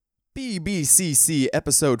BBCC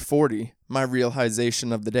episode 40, my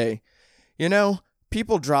realization of the day. You know,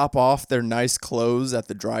 people drop off their nice clothes at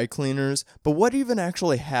the dry cleaners, but what even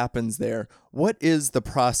actually happens there? What is the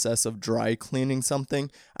process of dry cleaning something?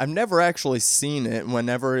 I've never actually seen it.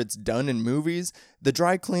 Whenever it's done in movies, the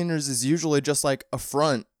dry cleaners is usually just like a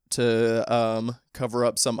front to cover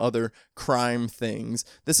up some other crime things.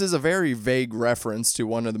 This is a very vague reference to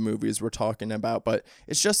one of the movies we're talking about, but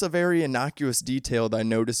it's just a very innocuous detail that I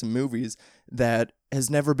notice in movies that has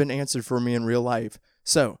never been answered for me in real life.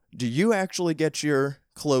 So, do you actually get your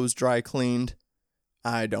clothes dry cleaned?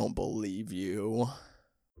 I don't believe you.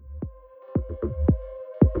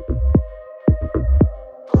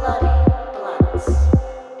 Bloody Blunts.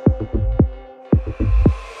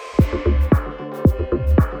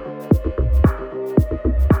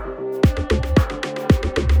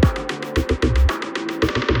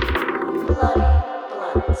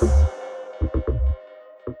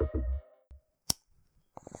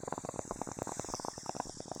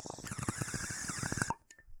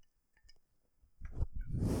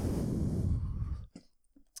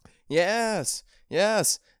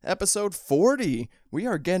 Yes, episode 40. We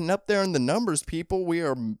are getting up there in the numbers, people. We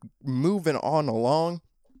are moving on along.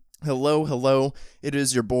 Hello. It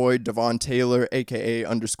is your boy, Devon Taylor, aka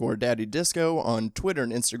 _Daddy Disco on Twitter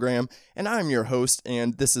and Instagram, and I'm your host,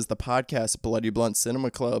 and this is the podcast, Bloody Blunt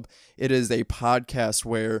Cinema Club. It is a podcast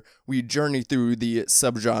where we journey through the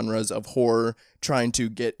subgenres of horror, trying to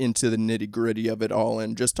get into the nitty-gritty of it all,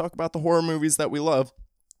 and just talk about the horror movies that we love,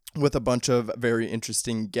 with a bunch of very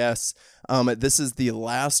interesting guests. This is the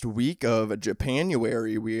last week of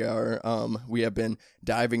Japanuary. We have been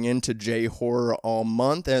diving into J-horror all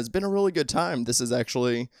month, and it's been a really good time. This is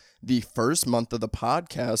actually the first month of the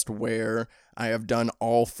podcast where I have done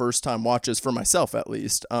all first-time watches for myself, at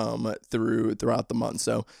least, throughout the month.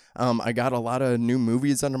 So I got a lot of new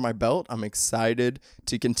movies under my belt. I'm excited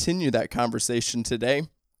to continue that conversation today.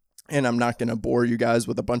 And I'm not going to bore you guys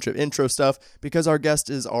with a bunch of intro stuff because our guest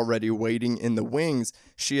is already waiting in the wings.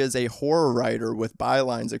 She is a horror writer with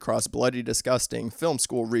bylines across Bloody Disgusting, Film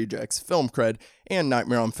School Rejects, Film Cred, and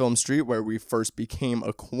Nightmare on Film Street, where we first became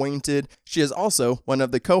acquainted. She is also one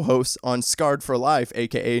of the co-hosts on Scarred for Life,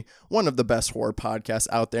 aka one of the best horror podcasts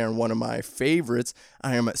out there and one of my favorites.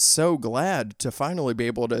 I am so glad to finally be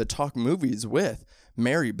able to talk movies with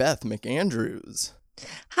Mary Beth McAndrews.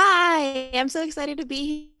 Hi, I'm so excited to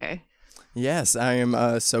be here. Yes, I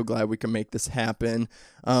am so glad we can make this happen.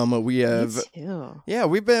 We have, Me too. yeah,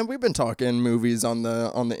 we've been talking movies on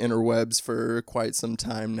the interwebs for quite some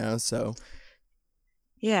time now. So,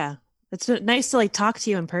 Yeah, it's nice to like talk to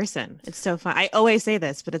you in person. It's so fun. I always say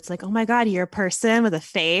this, but it's like, oh my God, you're a person with a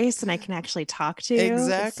face, and I can actually talk to you.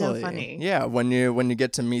 Exactly. It's so funny. Yeah, when you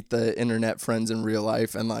get to meet the internet friends in real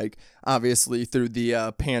life, and like obviously through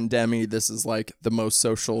the pandemic, this is like the most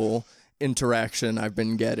social interaction I've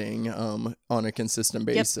been getting on a consistent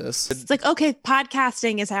basis. It's like, okay,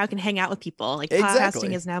 podcasting is how I can hang out with people. Like Exactly.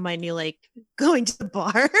 podcasting is now my new like going to the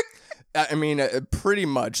bar. I mean, pretty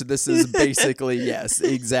much. This is basically, yes,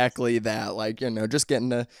 exactly that. Like, just getting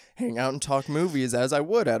to hang out and talk movies as I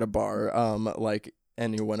would at a bar, like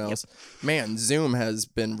anyone else. Yep. Man, Zoom has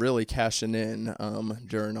been really cashing in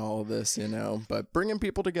during all of this, but bringing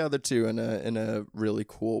people together too in a really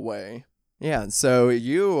cool way. Yeah, so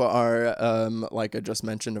you are, like I just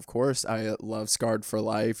mentioned, of course, I love Scarred for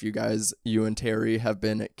Life. You and Terry have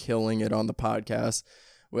been killing it on the podcast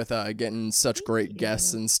with getting such great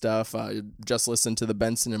guests and stuff. I just listened to the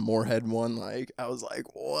Benson and Moorhead one. Like, I was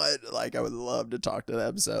like, what? Like, I would love to talk to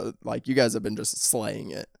them. So, like, you guys have been just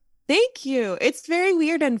slaying it. Thank you. It's very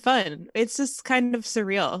weird and fun. It's just kind of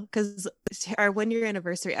surreal because our 1-year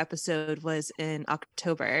anniversary episode was in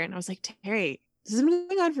October. And I was like, Terry, this has been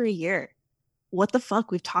going on for a year. What the fuck?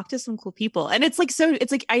 We've talked to some cool people. And it's like,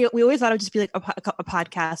 we always thought it would just be like a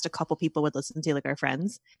podcast a couple people would listen to, like our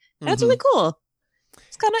friends. And That's really cool.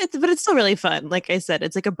 It's kind of, but it's still really fun. Like I said,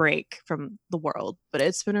 it's like a break from the world, but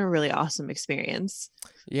it's been a really awesome experience.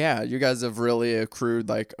 Yeah, you guys have really accrued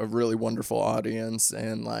like a really wonderful audience,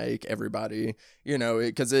 and like everybody,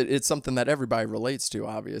 because it's something that everybody relates to,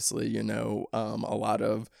 obviously. A lot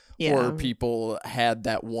of horror people had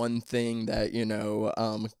that one thing that,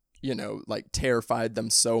 like terrified them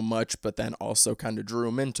so much, but then also kind of drew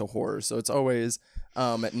them into horror. So it's always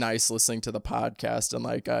nice listening to the podcast and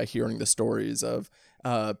like hearing the stories of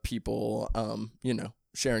people,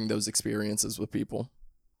 sharing those experiences with people.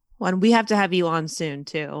 Well, and we have to have you on soon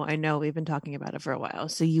too. I know we've been talking about it for a while,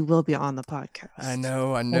 so you will be on the podcast. I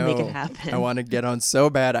know. We'll make it happen. I want to get on so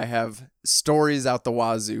bad. I have stories out the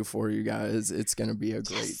wazoo for you guys. It's going to be a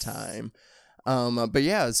great time. But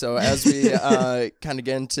yeah, so as we kind of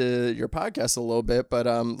get into your podcast a little bit, but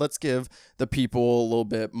let's give the people a little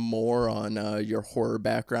bit more on your horror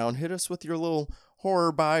background. Hit us with your little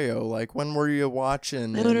horror bio. Like, when were you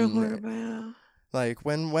watching? My little horror bio. Like,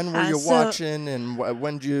 when were you watching, and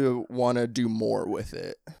when do you want to do more with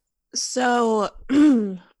it? So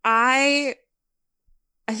I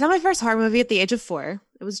saw my first horror movie at the age of 4.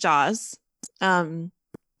 It was Jaws.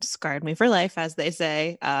 Scarred me for life, as they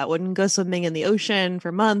say. Wouldn't go swimming in the ocean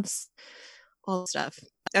for months, all stuff.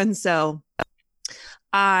 And so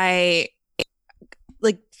I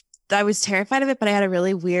was terrified of it, but I had a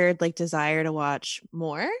really weird desire to watch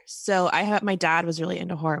more. So my dad was really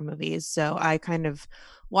into horror movies, so I kind of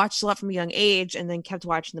watched a lot from a young age and then kept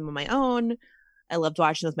watching them on my own. I loved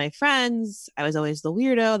watching with my friends. I was always the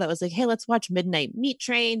weirdo that was like, hey, let's watch Midnight Meat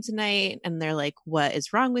Train tonight. And they're like, what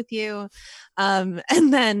is wrong with you? And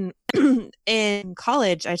then in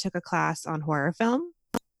college, I took a class on horror film.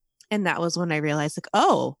 And that was when I realized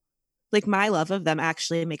my love of them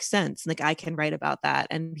actually makes sense. I can write about that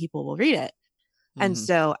and people will read it. Mm-hmm. And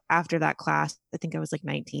so after that class, I think I was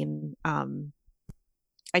 19.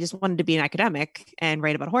 I just wanted to be an academic and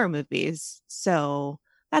write about horror movies. So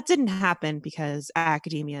that didn't happen because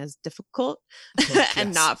academia is difficult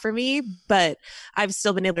and not for me, but I've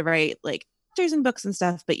still been able to write chapters and books and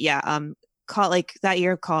stuff. But yeah, that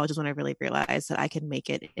year of college is when I really realized that I can make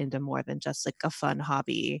it into more than just a fun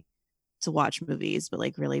hobby to watch movies, but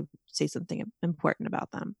really say something important about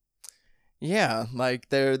them. Yeah,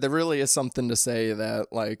 there really is something to say that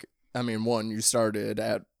one, you started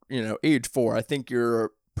at age 4. I think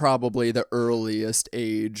you're probably the earliest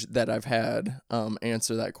age that I've had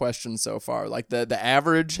answer that question so far. The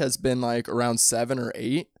average has been around 7 or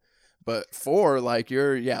 8, but 4,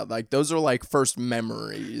 those are first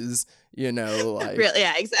memories, Really,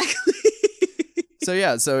 yeah, exactly. So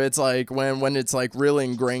yeah, so it's when it's really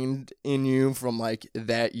ingrained in you from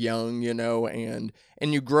that young,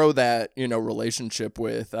 and you grow that, relationship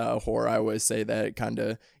with horror. I always say that it kind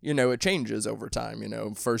of, it changes over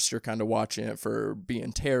time. First you're kind of watching it for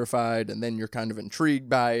being terrified, and then you're kind of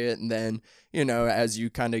intrigued by it, and then, as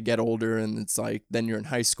you kind of get older, and it's then you're in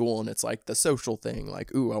high school, and it's the social thing,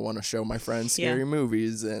 ooh, I want to show my friends scary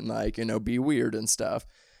movies and be weird and stuff.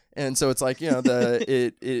 And so it's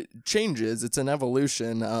it changes. It's an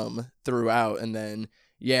evolution throughout. And then,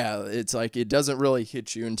 yeah, it's it doesn't really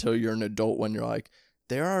hit you until you're an adult when you're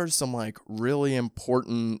there are some really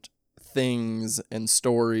important things and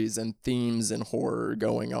stories and themes in horror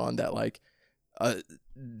going on that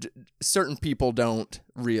certain people don't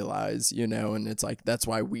realize, and it's that's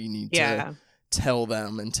why we need to tell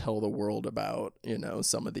them and tell the world about,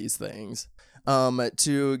 some of these things.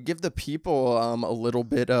 To give the people a little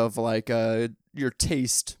bit of your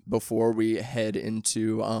taste before we head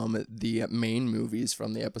into the main movies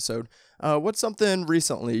from the episode. What's something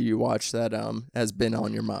recently you watched that has been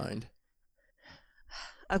on your mind?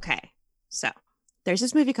 Okay, so there's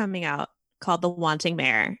this movie coming out called The Wanting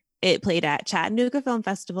Mayor. It played at Chattanooga Film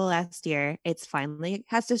Festival last year. It's finally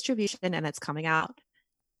has distribution and it's coming out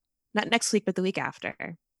not next week, but the week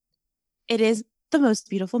after. It is the most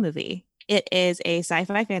beautiful movie. It is a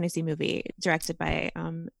sci-fi fantasy movie directed by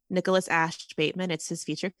Nicholas Ash Bateman. It's his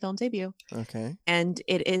feature film debut. Okay. And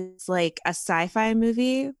it is a sci-fi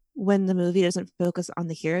movie when the movie doesn't focus on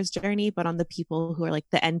the hero's journey, but on the people who are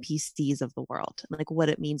the NPCs of the world, and what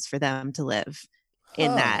it means for them to live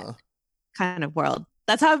in that kind of world.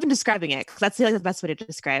 That's how I've been describing it. That's the best way to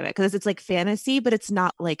describe it, because it's fantasy, but it's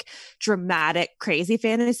not dramatic, crazy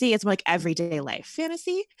fantasy. It's more everyday life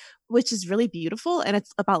fantasy, which is really beautiful. And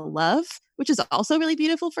it's about love, which is also really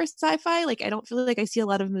beautiful for sci-fi. I don't feel I see a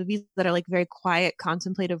lot of movies that are very quiet,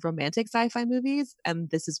 contemplative, romantic sci-fi movies. And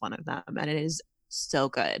this is one of them. And it is so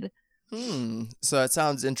good. So that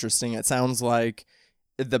sounds interesting. It sounds like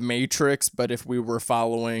The Matrix, but if we were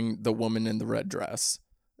following the woman in the red dress.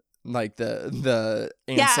 The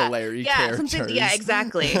ancillary characters. Yeah,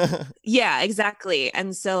 exactly. Yeah, exactly.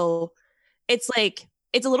 And so it's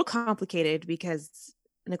it's a little complicated because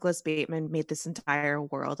Nicholas Bateman made this entire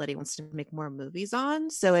world that he wants to make more movies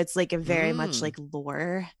on. So it's a very much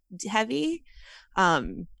lore heavy.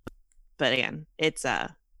 But again, it's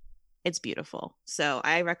beautiful. So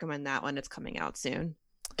I recommend that one. It's coming out soon.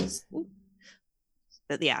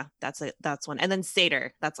 But yeah, that's one. And then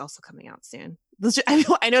Satyr, that's also coming out soon.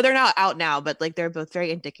 I know they're not out now, but they're both very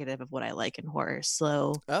indicative of what I like in horror.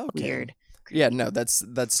 Slow, weird. Yeah, no, that's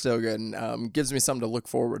still good. And, gives me something to look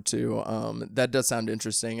forward to. That does sound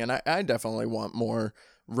interesting, and I definitely want more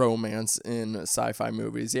romance in sci-fi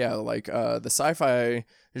movies. Yeah, the sci-fi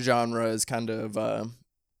genre has kind of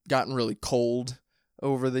gotten really cold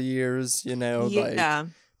over the years, like Yeah.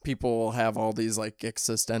 people have all these like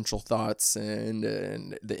existential thoughts and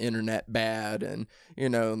the internet bad and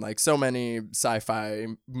like so many sci-fi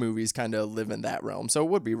movies kind of live in that realm, so it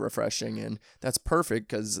would be refreshing, and that's perfect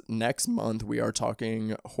because next month we are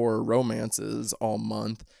talking horror romances all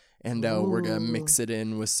month, and we're gonna Ooh. mix it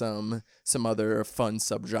in with some other fun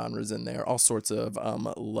subgenres in there, all sorts of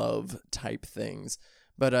love type things.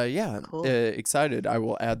 But yeah, Cool. excited. I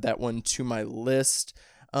will add that one to my list.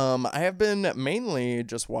 I have been mainly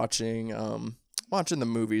just watching the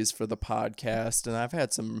movies for the podcast, and I've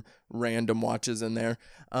had some random watches in there.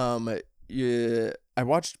 Yeah, I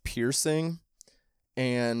watched Piercing,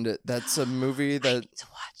 and that's a movie I that need to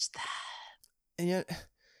watch that. yeah,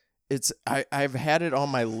 I've had it on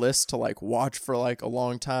my list to like watch for like a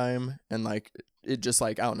long time, and like it just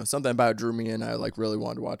like I don't know, something about it drew me in. I like really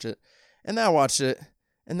wanted to watch it, and then I watched it,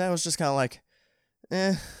 and that was just kind of like,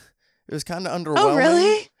 it was kind of underwhelming. Oh,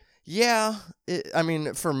 really? Yeah, I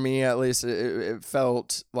mean, for me at least, it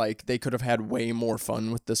felt like they could have had way more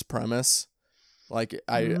fun with this premise. Like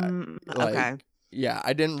Okay. yeah,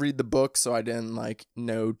 I didn't read the book, so I didn't like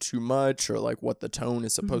know too much or like what the tone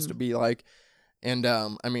is supposed to be like. And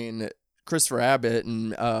I mean, Christopher Abbott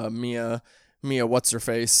and Mia what's her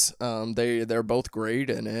face, they're both great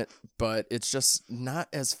in it, but it's just not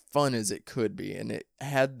as fun as it could be, and it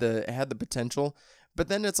had the potential. But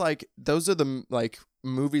then it's like those are the like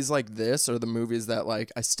movies like this are the movies that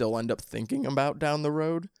like I still end up thinking about down the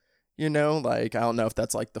road. Like I don't know if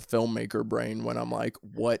that's like the filmmaker brain when I'm like,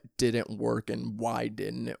 what didn't work and why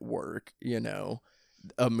didn't it work?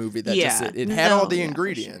 A movie that just it had all the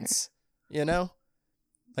ingredients.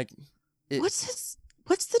 Like it, What's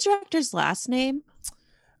the director's last name?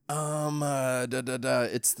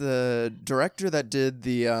 it's the director that did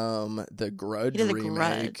the Grudge He did The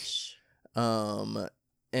remake. Grudge.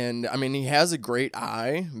 And I mean, he has a great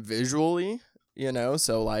eye visually,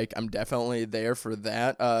 so like I'm definitely there for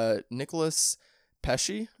that. Nicholas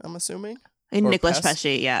Pesci, I'm assuming. And Or Nicholas Pest?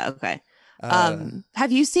 Pesci, yeah, okay. Uh,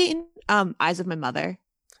 Have you seen Eyes of My Mother?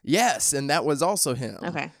 yes, and that was also him.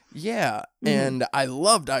 Okay. Yeah, and I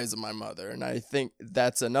loved Eyes of My Mother, and I think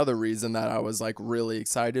that's another reason that I was like really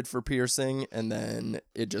excited for Piercing, and then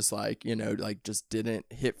it just like like just didn't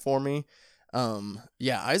hit for me.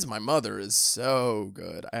 Yeah, Eyes of My Mother is so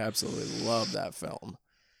good. I absolutely love that film.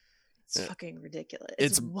 It's fucking ridiculous. It's-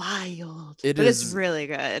 It's wild. it but is- it's really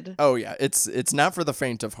good. Oh yeah, it's not for the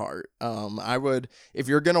faint of heart. I would, if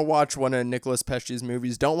you're gonna watch one of Nicolas Pesci's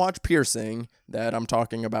movies, don't watch Piercing that I'm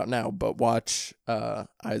talking about now, but watch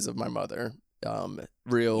Eyes of My Mother.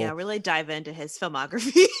 Real Yeah, really dive into his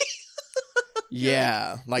filmography.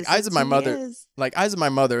 yeah, like Listen Eyes of My to Mother. his- Like Eyes of My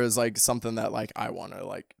Mother is like something that like I want to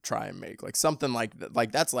like try and make like something like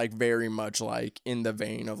like that's like very much like in the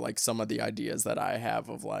vein of like some of the ideas that I have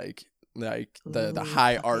of like the Ooh,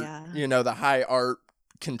 high fuck art, yeah. the high art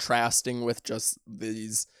contrasting with just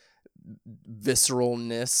these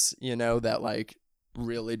visceralness, that like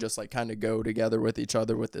really just like kind of go together with each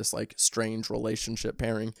other with this like strange relationship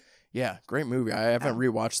pairing. Yeah, great movie. I haven't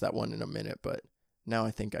rewatched that one in a minute, but now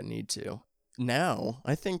I think I need to. Now,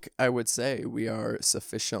 I think I would say we are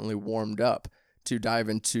sufficiently warmed up to dive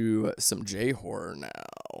into some J horror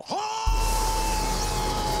now.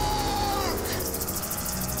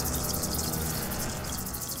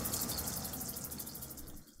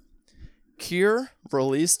 Cure,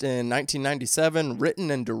 released in 1997, written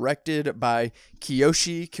and directed by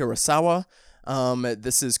Kiyoshi Kurosawa.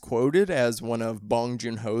 This is quoted as one of Bong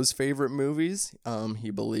Joon-ho's favorite movies. He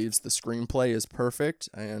believes the screenplay is perfect,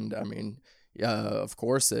 and I mean, of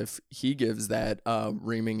course, if he gives that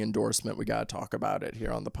reaming endorsement, we got to talk about it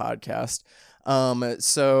here on the podcast.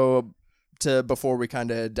 So before we kind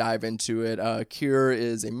of dive into it, Cure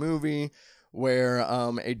is a movie where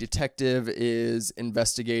a detective is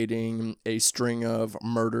investigating a string of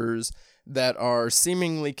murders that are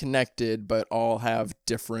seemingly connected, but all have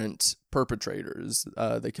different perpetrators.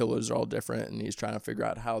 The killers are all different, and he's trying to figure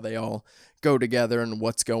out how they all go together and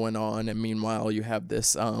what's going on. And meanwhile, you have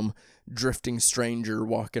this drifting stranger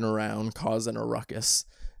walking around causing a ruckus.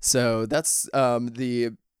 So that's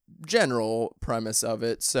the general premise of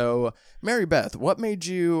it. So, Mary Beth, what made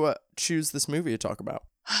you choose this movie to talk about?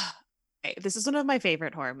 Okay, this is one of my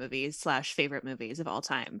favorite horror movies / favorite movies of all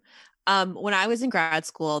time. When I was in grad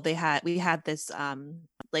school, we had this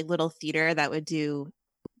like little theater that would do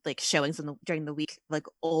like showings during the week, like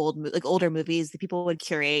older movies. The people would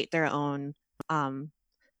curate their own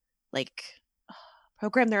like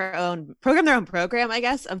program their own program, I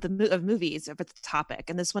guess, of movies of the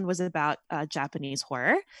topic. And this one was about Japanese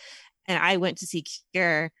horror. And I went to see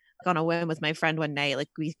Cure on a whim with my friend one night. Like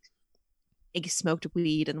smoked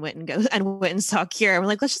weed and went and saw Cure. I'm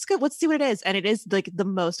like, let's see what it is. And it is like the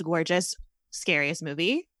most gorgeous, scariest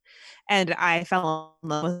movie. And I fell in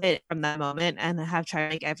love with it from that moment, and I have tried to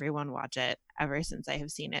make everyone watch it ever since I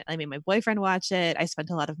have seen it. I made my boyfriend watch it. I spent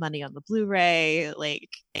a lot of money on the Blu-ray, like,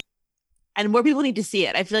 and more people need to see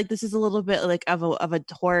it. I feel like this is a little bit like of a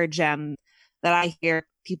horror gem that I hear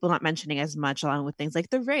people not mentioning as much, along with things like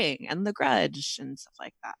The Ring and The Grudge and stuff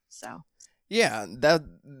like that. So Yeah,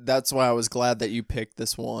 that's why I was glad that you picked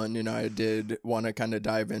this one. You know, I did want to kind of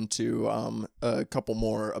dive into a couple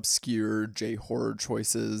more obscure J horror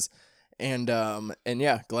choices. And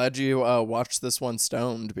yeah, glad you watched this one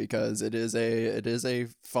stoned, because it is a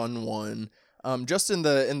fun one. Just in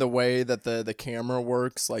the way that the camera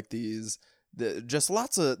works, like there's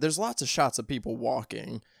lots of shots of people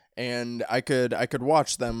walking, and I could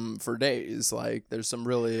watch them for days. Like there's some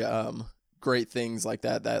really great things like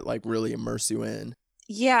that like really immerse you in.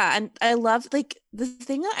 yeah, and I love, like, the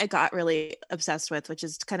thing that I got really obsessed with, which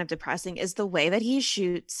is kind of depressing, is the way that he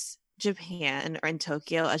shoots Japan or in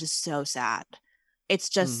Tokyo is just so sad. It's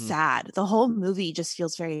just Mhm. sad. The whole movie just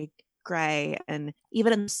feels very gray, and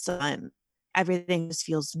even in the sun, everything just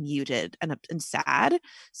feels muted and sad.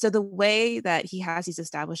 So the way that he has these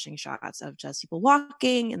establishing shots of just people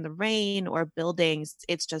walking in the rain or buildings,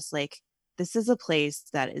 it's just like, this is a place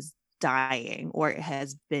that is dying or it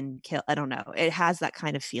has been killed. I don't know. It has that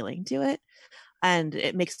kind of feeling to it, and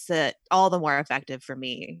it makes it all the more effective for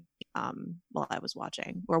me while I was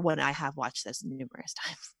watching, or when I have watched this numerous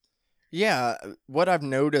times. Yeah, what I've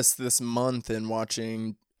noticed this month in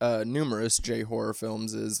watching numerous J horror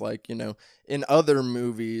films is, like, you know, in other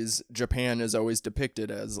movies, Japan is always depicted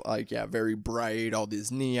as, like, yeah, very bright, all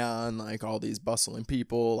these neon, like all these bustling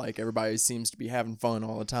people, like everybody seems to be having fun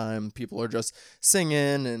all the time. People are just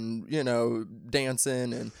singing and, you know,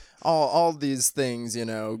 dancing and all these things, you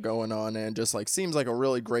know, going on, and just like seems like a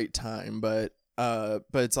really great time. But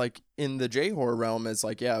it's like in the J horror realm, it's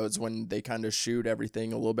like, yeah, it's when they kind of shoot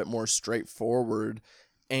everything a little bit more straightforward,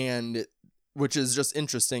 and which is just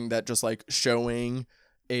interesting that just like showing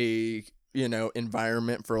a, you know,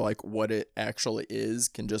 environment for like what it actually is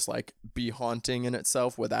can just like be haunting in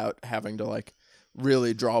itself without having to like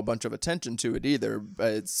really draw a bunch of attention to it either.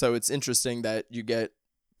 But so it's interesting that you get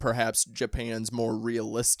perhaps Japan's more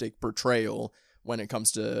realistic portrayal when it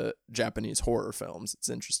comes to Japanese horror films. It's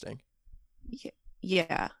interesting.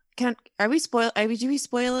 Yeah. Are we do we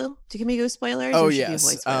spoil? Can we go spoilers, Oh or should we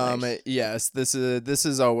avoid yes. spoilers? Yes, this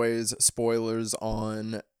is always spoilers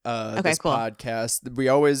on Okay, this cool. podcast. We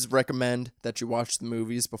always recommend that you watch the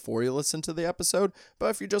movies before you listen to the episode, but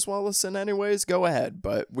if you just want to listen anyways, go ahead.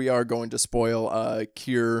 But we are going to spoil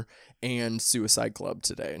Cure and Suicide Club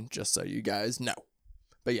today, just so you guys know.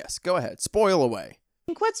 But yes, go ahead. Spoil away. I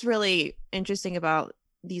think what's really interesting about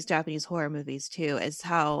these Japanese horror movies too is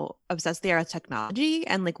how obsessed they are with technology,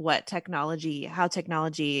 and like how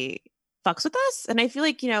technology fucks with us. And I feel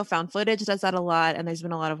like, found footage does that a lot. And there's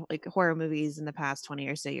been a lot of like horror movies in the past 20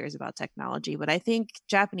 or so years about technology. But I think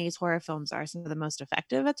Japanese horror films are some of the most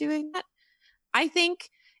effective at doing that. I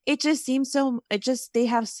think it seems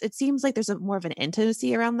like there's more of an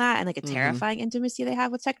intimacy around that, and like a Mm-hmm. terrifying intimacy they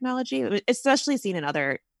have with technology, especially seen in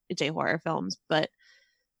other J horror films. But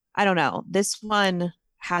I don't know. This one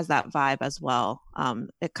has that vibe as well.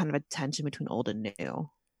 It kind of a tension between old and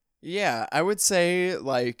new. Yeah, I would say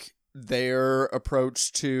like their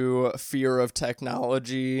approach to fear of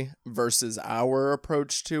technology versus our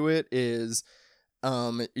approach to it is,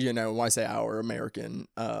 when I say our American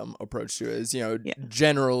approach to it is, Yeah.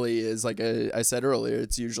 generally is like I said earlier,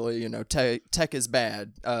 it's usually, tech is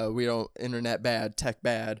bad. We don't internet bad, tech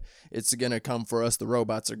bad. It's gonna come for us. The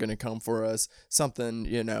robots are gonna come for us. Something,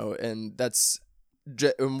 and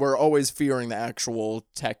and we're always fearing the actual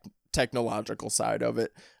technological side of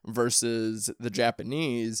it, versus the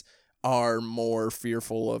Japanese are more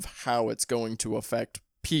fearful of how it's going to affect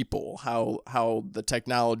people, how the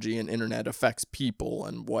technology and internet affects people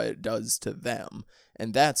and what it does to them.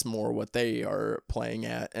 And that's more what they are playing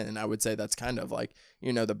at. And I would say that's kind of like,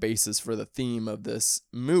 the basis for the theme of this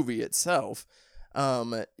movie itself.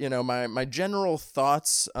 My general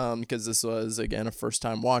thoughts, because this was again a first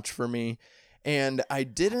time watch for me, and I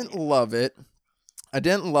didn't love it.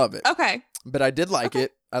 Okay. But I did like Okay.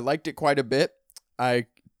 it. I liked it quite a bit. I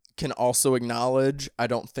can also acknowledge I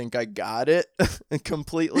don't think I got it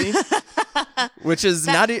completely, which is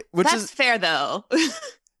That's fair though.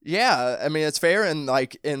 yeah, I mean, it's fair, and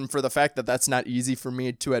for the fact that that's not easy for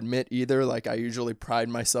me to admit either. Like, I usually pride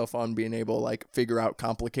myself on being able to like figure out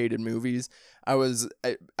complicated movies.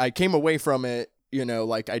 I came away from it,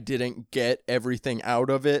 like I didn't get everything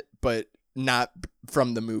out of it, but not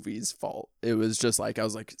from the movie's fault. It was just like I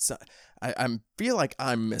was like, I feel like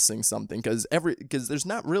I'm missing something because there's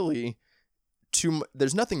not really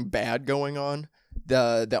there's nothing bad going on.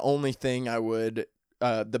 The only thing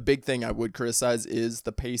the big thing I would criticize is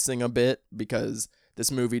the pacing a bit, because this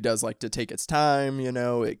movie does like to take its time,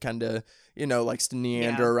 it kind of, likes to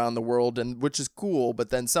neander around the world, and which is cool, but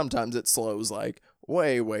then sometimes it slows like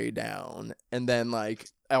way down, and then like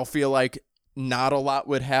I'll feel like not a lot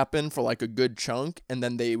would happen for like a good chunk, and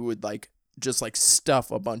then they would like just like stuff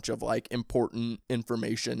a bunch of like important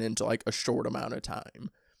information into like a short amount of time.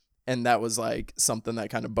 And that was like something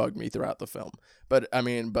that kind of bugged me throughout the film. But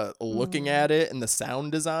looking at it and the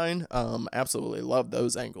sound design, absolutely love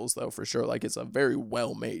those angles though, for sure. Like it's a very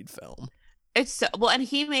well made film. It's so well, and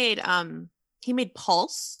he made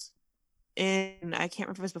Pulse in, I can't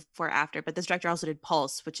remember if it was before or after, but this director also did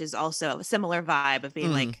Pulse, which is also a similar vibe of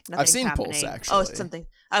being like nothing's I've seen happening. Pulse actually. Oh, something.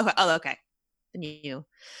 Oh, okay. Then you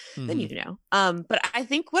know. But I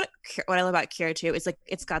think what I love about Kira too is like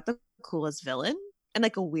it's got the coolest villain. And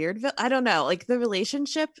like a weird, I don't know, like the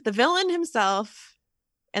relationship, the villain himself,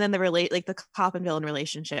 and then the cop and villain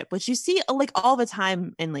relationship, which you see like all the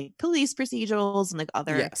time in like police procedurals and like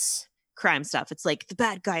other crime stuff. It's like the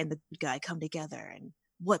bad guy and the good guy come together and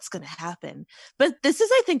what's going to happen. But this is,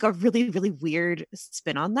 I think, a really, really weird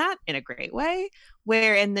spin on that in a great way,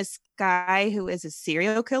 wherein this guy who is a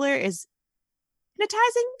serial killer is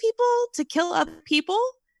hypnotizing people to kill other people.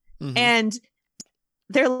 Mm-hmm. And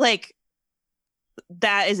they're like,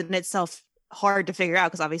 that is in itself hard to figure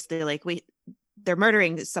out, because obviously like they're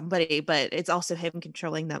murdering somebody, but it's also him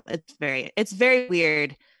controlling them. It's very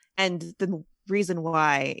weird, and the reason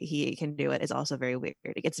why he can do it is also very weird.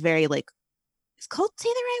 It gets very like, is culty the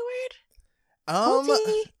right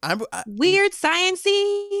word? Weird,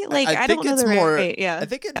 sciencey. Like I don't know the right. Yeah, I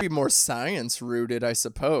think it'd be more science rooted, I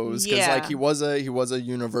suppose, because like he was a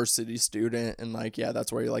university student, and like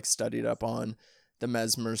that's where he like studied up on the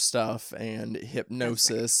mesmer stuff and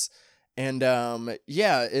hypnosis. And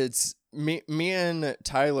it's me and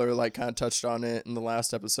Tyler like kind of touched on it in the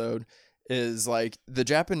last episode, is like the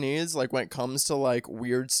Japanese, like when it comes to like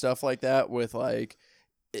weird stuff like that, with like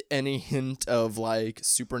any hint of like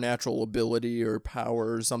supernatural ability or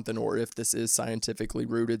power or something, or if this is scientifically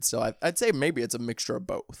rooted still, I'd say maybe it's a mixture of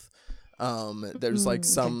both. There's like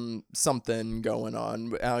something going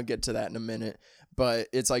on. I'll get to that in a minute. But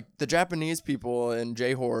it's like the Japanese people and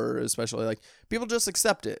J-horror especially, like people just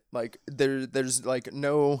accept it. Like there's like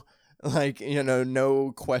no, like,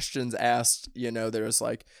 no questions asked. There's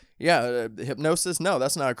like, hypnosis. No,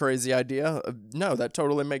 that's not a crazy idea. No, that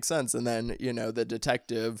totally makes sense. And then, the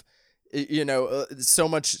detective, so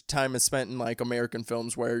much time is spent in like American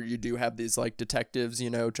films where you do have these like detectives,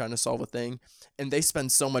 trying to solve a thing. And they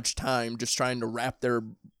spend so much time just trying to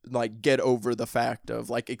get over the fact of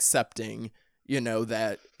like accepting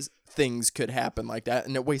that things could happen like that,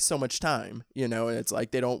 and it wastes so much time, and it's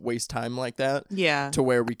like they don't waste time like that to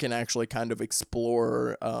where we can actually kind of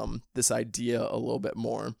explore this idea a little bit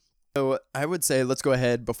more. So I would say let's go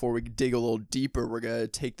ahead, before we dig a little deeper, we're going to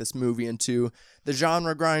take this movie into the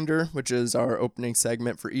genre grinder, which is our opening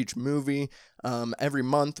segment for each movie. Every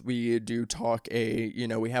month we do talk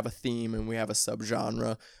we have a theme and we have a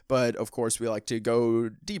subgenre, but of course we like to go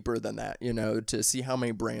deeper than that, to see how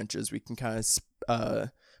many branches we can kind of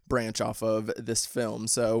branch off of this film.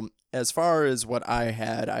 So as far as what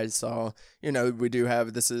I saw, we do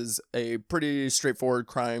have, this is a pretty straightforward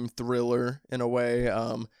crime thriller in a way,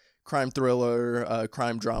 crime thriller,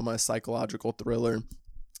 crime drama, psychological thriller.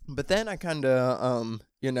 But then I kind of,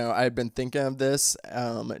 I'd been thinking of this.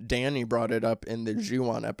 Danny brought it up in the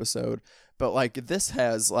Ju-on episode, but like this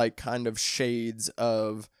has like kind of shades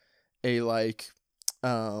of a like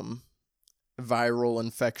viral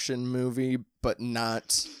infection movie, but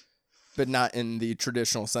not in the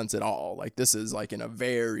traditional sense at all. Like this is like in a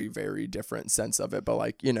very, very different sense of it. But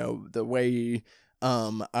like, the way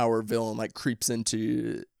our villain like creeps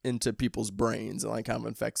into people's brains and like kind of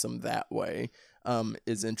infects them that way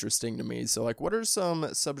is interesting to me. So like, what are some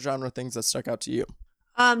subgenre things that stuck out to you?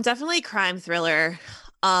 Definitely crime thriller,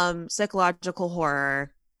 psychological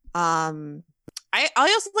horror. I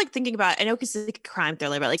also like thinking about, I know it's like crime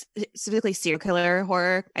thriller, but like specifically serial killer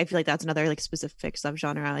horror. I feel like that's another like specific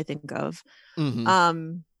subgenre I think of. Mm-hmm.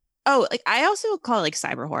 Like I also call it like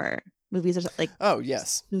cyber horror movies, or like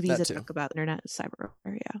movies that talk about internet cyber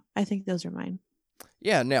horror. Yeah, I think those are mine.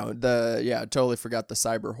 Yeah, no, I totally forgot the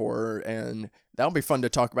cyber horror, and that'll be fun to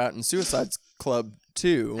talk about in Suicide Club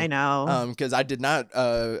too. I know, because I did not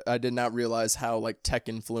realize how like tech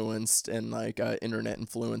influenced and like internet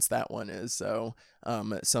influenced that one is. So,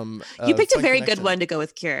 you picked a very good one to go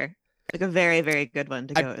with Cure. Like a very, very good one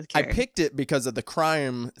to go with I Carrie. picked it because of the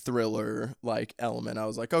crime thriller like element. I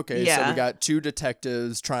was like, okay, so we Yeah. got two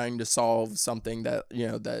detectives trying to solve something that, you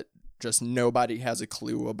know, that just nobody has a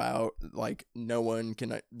clue about. Like no one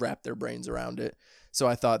can wrap their brains around it. So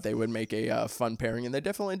I thought they would make a fun pairing, and they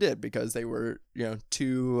definitely did, because they were, you know,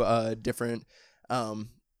 two different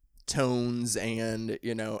tones and,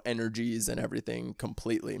 you know, energies and everything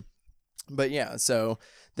completely. But yeah, so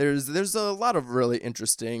there's a lot of really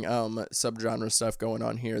interesting subgenre stuff going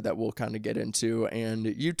on here that we'll kind of get into, and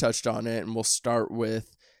you touched on it, and we'll start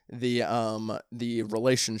with the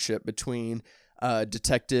relationship between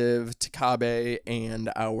Detective Takabe and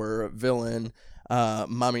our villain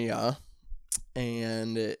Mamiya.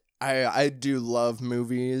 And I do love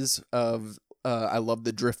movies of I love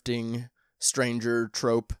the drifting stranger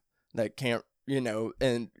trope that can't, you know,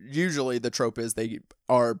 and usually the trope is they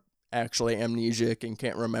are actually amnesiac and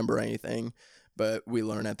can't remember anything, but we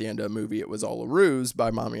learn at the end of the movie it was all a ruse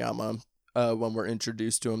by Mamiyama when we're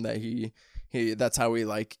introduced to him, that he that's how he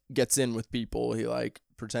like gets in with people. He like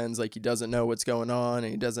pretends like he doesn't know what's going on,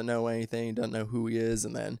 and he doesn't know anything, he doesn't know who he is,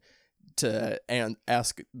 and then to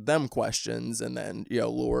ask them questions, and then, you know,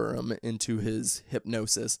 lure them into his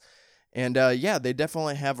hypnosis. And yeah, they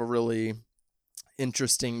definitely have a really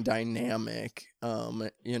interesting dynamic,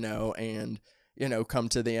 you know, and, you know, come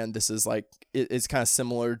to the end, this is like, it's kind of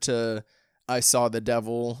similar to I Saw the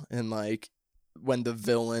Devil, and like when the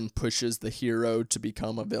villain pushes the hero to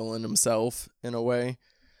become a villain himself in a way,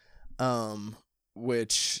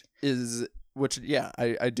 which yeah,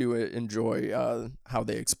 I do enjoy how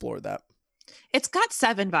they explore that. It's got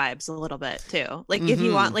Seven vibes a little bit too. Like if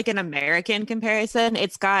you want like an American comparison,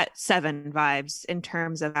 it's got Seven vibes in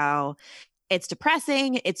terms of how it's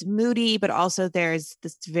depressing, it's moody, but also there's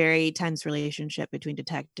this very tense relationship between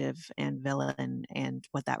detective and villain, and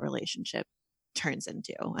what that relationship turns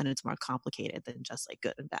into. And it's more complicated than just like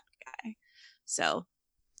good and bad guy. So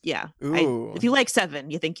yeah, if you like Seven,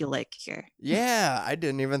 you think you'll like here. Yeah, I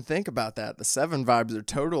didn't even think about that. The Seven vibes are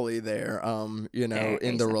totally there. You know, Very, in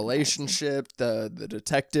very the Seven relationship, the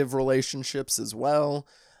detective relationships as well.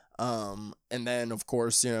 And then of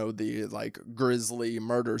course, you know, the like grisly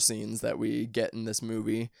murder scenes that we get in this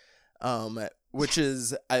movie. Which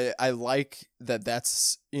is, I like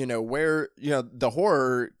that's, you know, where, you know, the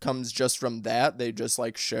horror comes just from that. They just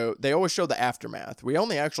like they always show the aftermath. We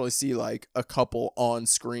only actually see like a couple on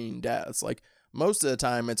screen deaths. Like most of the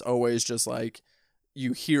time it's always just like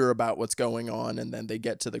you hear about what's going on, and then they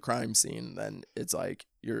get to the crime scene, and then it's like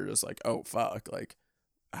you're just like, oh fuck, like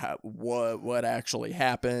what actually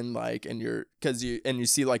happened, like, and you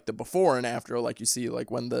see like the before and after, like you see like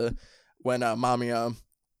when Mamiya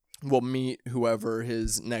will meet whoever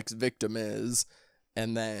his next victim is,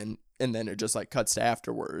 and then it just like cuts to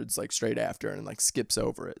afterwards, like straight after, and like skips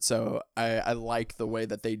over it. So I like the way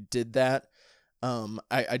that they did that.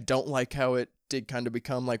 I don't like how it did kind of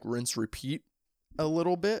become like rinse repeat a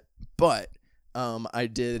little bit, but I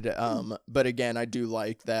did but again, I do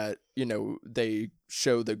like that, you know, they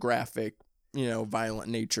show the graphic, you know, violent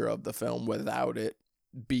nature of the film without it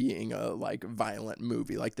being a like violent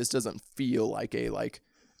movie. Like this doesn't feel like a like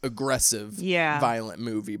aggressive violent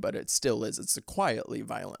movie, but it still is. It's a quietly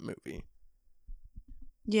violent movie.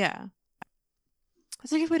 Yeah,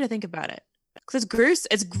 that's a good way to think about it, because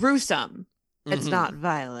it's gruesome. It's not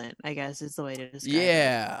violent, I guess is the way to describe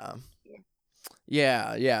it.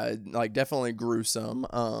 Yeah, like definitely gruesome.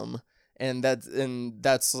 And that's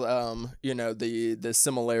you know, the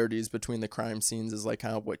similarities between the crime scenes is like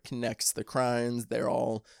kind of what connects the crimes. They're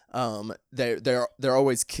all they're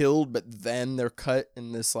always killed, but then they're cut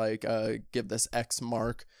in this like give this X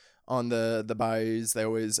mark on the bodies. They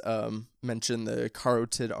always mention the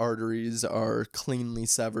carotid arteries are cleanly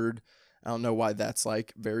severed. I don't know why that's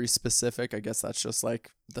like very specific. I guess that's just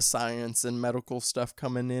like the science and medical stuff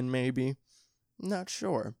coming in, maybe. Not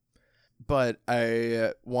sure. But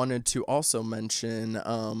I wanted to also mention,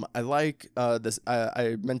 I like this,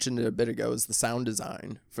 I mentioned it a bit ago, is the sound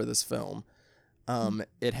design for this film.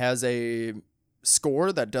 It has a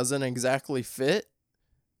score that doesn't exactly fit,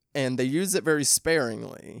 and they use it very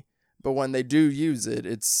sparingly. But when they do use it,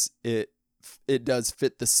 it does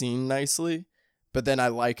fit the scene nicely. But then I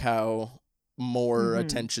like how more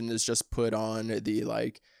attention is just put on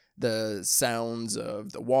the sounds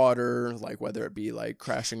of the water, like whether it be like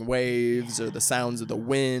crashing waves or the sounds of the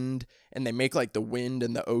wind, and they make like the wind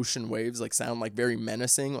and the ocean waves like sound like very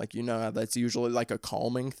menacing. Like, you know how that's usually like a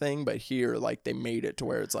calming thing, but here like they made it to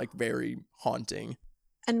where it's like very haunting.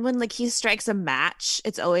 And when like he strikes a match,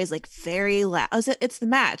 it's always like very loud. It's the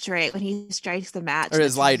match, right? When he strikes the match, or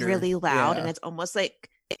his lighter, really loud, and it's almost like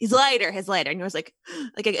his lighter, and he was like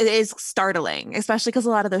it is startling, especially because a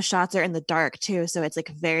lot of those shots are in the dark too, so it's like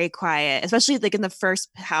very quiet, especially like in the first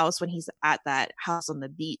house when he's at that house on the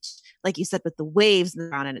beach, like you said, with the waves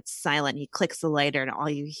around, and it's silent. He clicks the lighter and all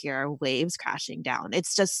you hear are waves crashing down.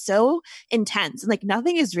 It's just so intense, and like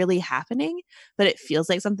nothing is really happening, but it feels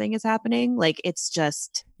like something is happening. Like it's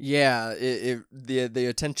just Yeah, the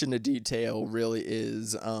attention to detail really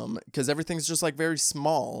is because everything's just like very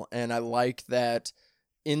small, and I like that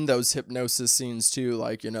in those hypnosis scenes too.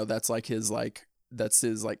 Like, you know, that's his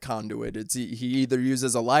conduit. It's he either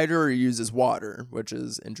uses a lighter or he uses water, which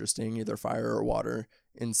is interesting, either fire or water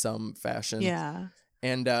in some fashion. yeah.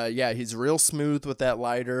 And yeah, he's real smooth with that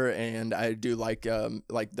lighter, and I do like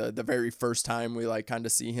the very first time we like kind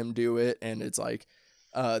of see him do it, and it's like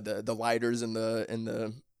the lighters in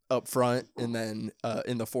the up front, and then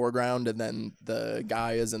in the foreground, and then the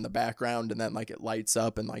guy is in the background, and then like it lights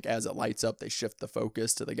up, and like as it lights up they shift the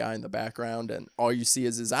focus to the guy in the background, and all you see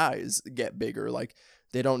is his eyes get bigger. Like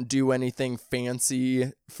they don't do anything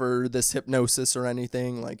fancy for this hypnosis or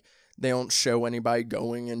anything. Like they don't show anybody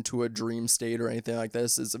going into a dream state or anything like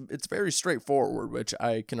this. It's very straightforward, which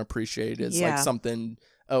I can appreciate. It's like something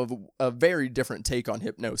of a very different take on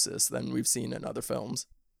hypnosis than we've seen in other films.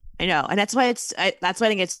 I know, and that's why that's why I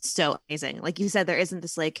think it's so amazing. Like you said, there isn't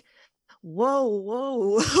this like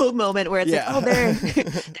whoa moment where it's like, oh,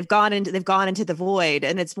 they've gone into the void,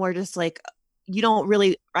 and it's more just like you don't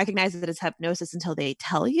really recognize it as hypnosis until they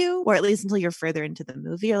tell you, or at least until you're further into the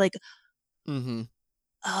movie. You're like,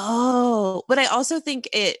 oh, but I also think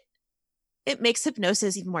it makes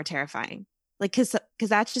hypnosis even more terrifying. Like, because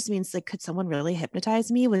that just means like, could someone really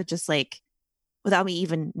hypnotize me with just like without me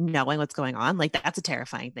even knowing what's going on? Like that's a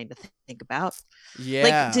terrifying thing to think about.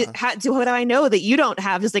 Yeah. Like how do I know that you don't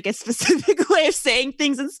have just like a specific way of saying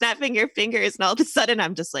things and snapping your fingers, and all of a sudden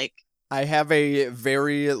I'm just like, I have a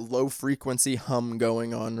very low frequency hum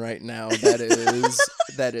going on right now.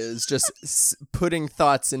 That is just putting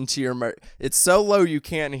thoughts into your it's so low you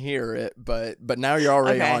can't hear it, but now you're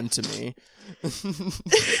already on to me.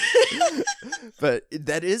 But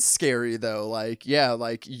that is scary though. Like, yeah,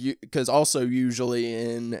 like you, because also usually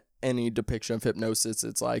in any depiction of hypnosis,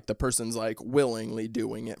 it's like the person's like willingly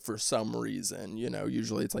doing it for some reason, you know.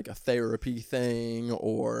 Usually it's like a therapy thing,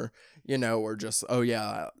 or you know, or just, oh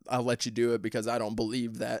yeah, I'll let you do it because I don't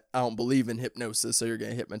believe in hypnosis, so you're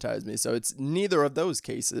gonna hypnotize me. So it's neither of those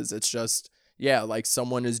cases. It's just, yeah, like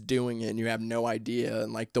someone is doing it and you have no idea.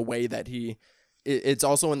 And like the way that it's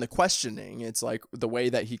also in the questioning. It's like the way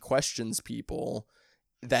that he questions people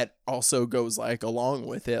that also goes like along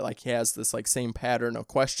with it. Like he has this like same pattern of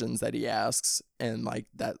questions that he asks, and like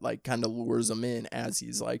that like kind of lures him in as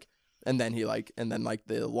he's like, and then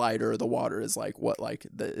the lighter or the water is like what like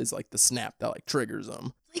is like the snap that like triggers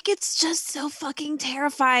him. Like it's just so fucking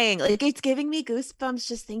terrifying. Like it's giving me goosebumps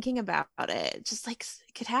just thinking about it. Just like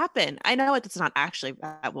it could happen. I know it's not actually,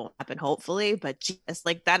 that won't happen hopefully, but just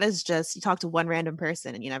like that is just, you talk to one random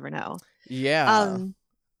person and you never know. Yeah.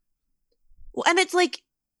 Well, and it's like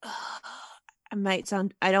I might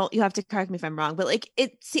sound, you have to correct me if I'm wrong, but like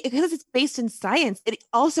because it's based in science, it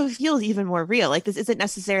also feels even more real. Like this isn't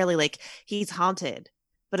necessarily like he's haunted,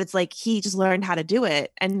 but it's like he just learned how to do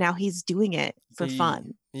it and now he's doing it for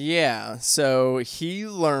fun. Yeah. So he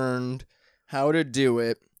learned how to do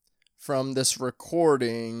it from this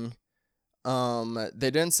recording. They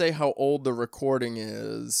didn't say how old the recording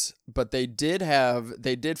is, but they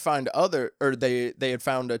had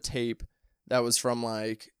found a tape that was from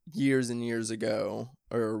like years and years ago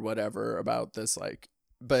or whatever about this, like,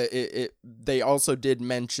 but they also did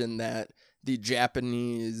mention that the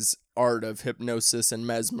Japanese art of hypnosis and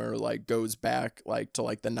mesmer like goes back like to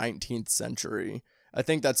like the 19th century. I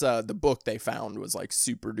think that's the book they found was like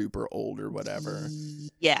super duper old or whatever.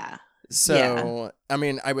 Yeah. So, yeah. I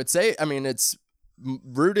mean, I would say, it's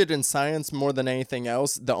rooted in science more than anything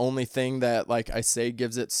else. The only thing that like I say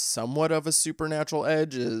gives it somewhat of a supernatural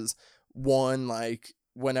edge is one, like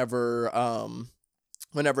whenever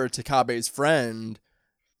Takabe's friend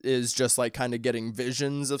is just like kind of getting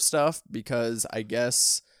visions of stuff, because I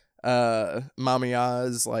guess Mamiya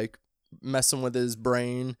is like messing with his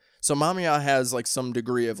brain. So Mamiya has like some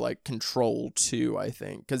degree of like control too, I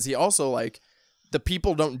think, because he also like the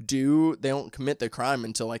people don't commit the crime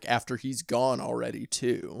until like after he's gone already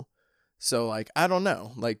too. So like I don't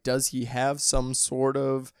know, like does he have some sort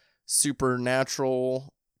of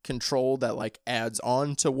supernatural control that like adds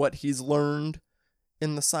on to what he's learned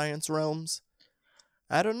in the science realms?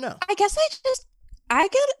 I don't know. I guess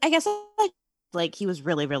like he was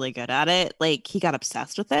really, really good at it. Like he got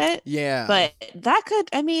obsessed with it. Yeah. But that could,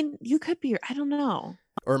 I mean, you could be, I don't know.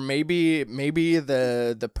 Or maybe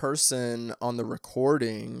the person on the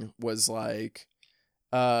recording was like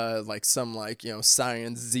some like, you know,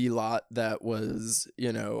 science zealot that was,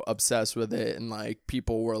 you know, obsessed with it, and like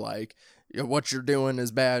people were like, you know, what you're doing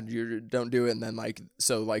is bad, you don't do it. And then like,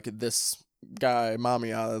 so like this guy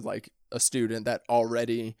Mamiya, like a student that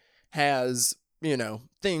already has, you know,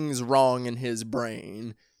 things wrong in his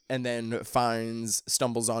brain, and then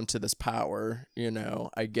stumbles onto this power, you know,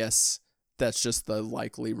 I guess that's just the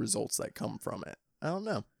likely results that come from it. I don't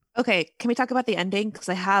know. Okay, can we talk about the ending? Because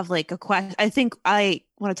I have like a question. I think I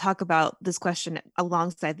want to talk about this question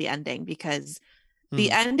alongside the ending, because the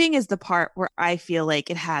ending is the part where I feel like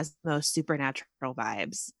it has the most supernatural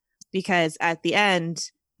vibes. Because at the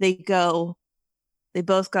end, they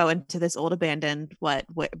both go into this old abandoned barn,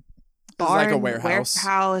 like a warehouse.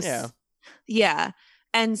 Yeah.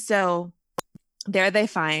 And so there they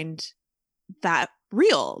find that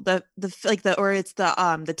reel, the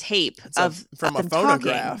tape from a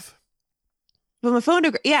phonograph. From a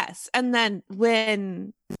phonograph, yes. And then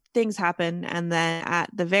when things happen, and then at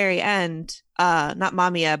the very end, not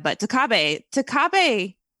Mamiya, but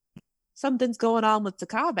Takabe, something's going on with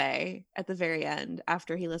Takabe at the very end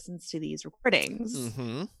after he listens to these recordings.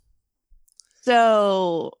 Mm-hmm.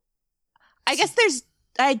 So I guess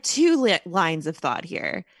I had two lines of thought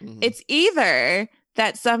here. Mm-hmm. It's either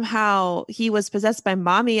that somehow he was possessed by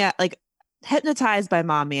Mamiya, like hypnotized by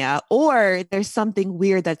Mamiya, or there's something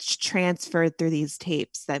weird that's transferred through these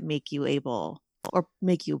tapes that make you able or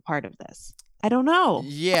make you a part of this. I don't know.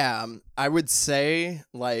 Yeah, I would say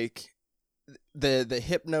like the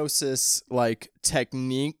hypnosis like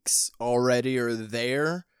techniques already are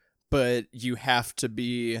there, but you have to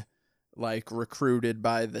be like recruited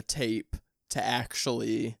by the tape to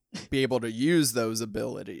actually be able to use those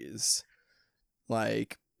abilities.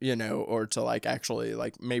 Like, you know, or to like actually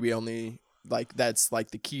like maybe only like that's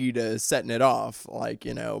like the key to setting it off, like,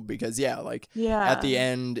 you know, because at the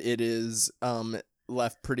end it is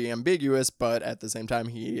left pretty ambiguous, but at the same time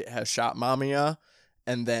he has shot Mamiya,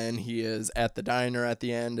 and then he is at the diner at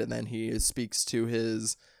the end, and then he speaks to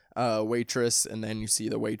his waitress, and then you see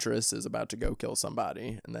the waitress is about to go kill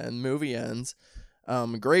somebody, and then movie ends.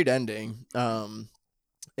 Great ending. And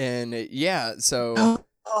yeah, so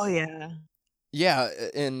yeah,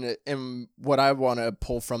 and what I want to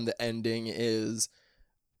pull from the ending is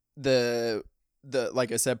the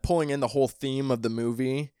like I said, pulling in the whole theme of the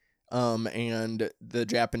movie, and the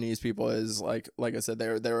Japanese people is like I said,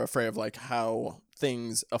 they're afraid of like how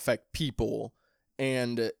things affect people,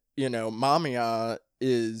 and you know, Mamiya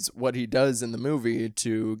is what he does in the movie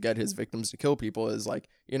to get his victims to kill people is like,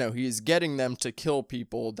 you know, he's getting them to kill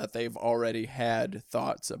people that they've already had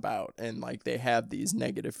thoughts about, and like they have these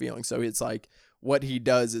negative feelings. So it's like what he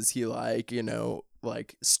does is he like, you know,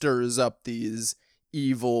 like stirs up these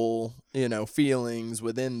evil, you know, feelings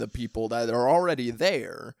within the people that are already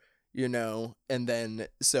there, you know, and then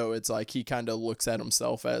so it's like he kind of looks at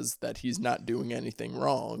himself as that he's not doing anything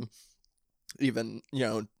wrong, even, you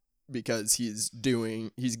know, because he's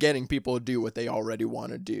getting people to do what they already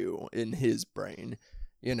want to do in his brain,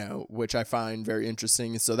 you know, which I find very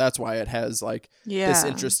interesting. So that's why it has like this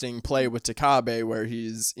interesting play with Takabe, where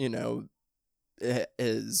he's, you know,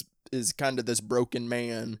 is kind of this broken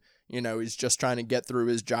man, you know, he's just trying to get through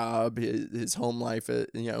his job, his home life,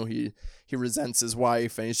 you know, he resents his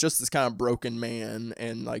wife, and he's just this kind of broken man,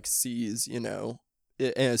 and like sees, you know,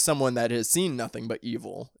 as someone that has seen nothing but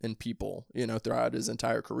evil in people, you know, throughout his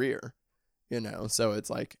entire career, you know. So it's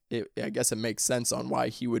like, I guess it makes sense on why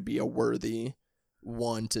he would be a worthy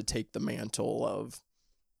one to take the mantle of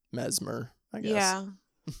Mesmer, I guess. Yeah.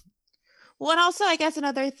 Well, and also I guess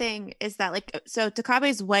another thing is that like, so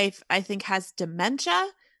Takabe's wife, I think, has dementia.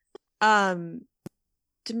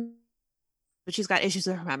 But she's got issues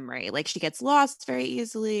with her memory. Like she gets lost very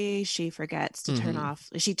easily. She forgets to turn off.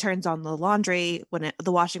 She turns on the laundry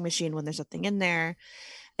the washing machine when there's nothing in there.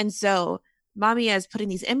 And so Mamiya is putting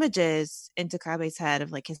these images into Takabe's head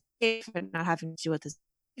of like his life and not having to do with his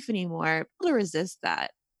life anymore. People to resist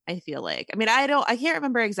that, I feel like. I mean, I can't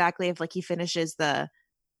remember exactly if like he finishes the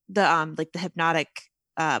hypnotic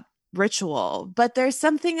ritual, but there's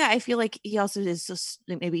something that I feel like he also is just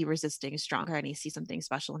maybe resisting stronger, and he sees something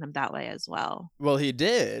special in him that way as well. Well, he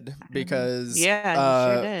did, because he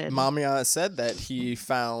sure did. Mamiya said that he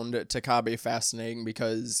found Takabe fascinating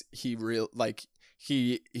because he was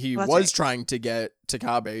trying to get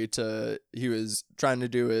Takabe he was trying to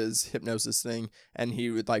do his hypnosis thing, and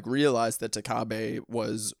he would like realize that Takabe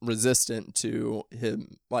was resistant to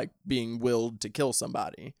him like being willed to kill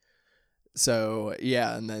somebody. So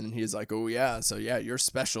yeah, and then he's like, oh yeah, so yeah, you're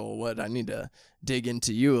special. What, I need to dig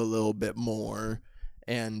into you a little bit more.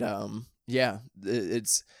 And yeah,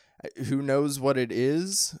 it's who knows what it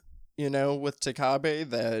is, with Takabe,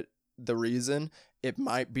 that the reason it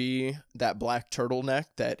might be that black turtleneck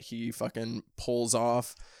that he fucking pulls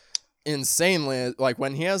off insanely. Like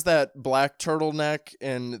when he has that black turtleneck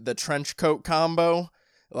and the trench coat combo,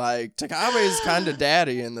 like Takabe is kind of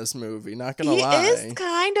daddy in this movie, not gonna lie. He is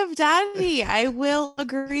kind of daddy. I will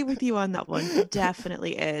agree with you on that one. He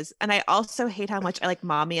definitely is. And I also hate how much I like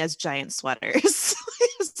Mommy as giant sweaters.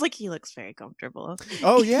 It's like he looks very comfortable.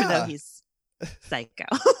 Oh even though yeah. he's psycho.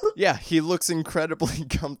 Yeah, he looks incredibly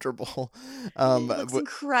comfortable. He looks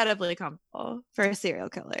incredibly comfortable for a serial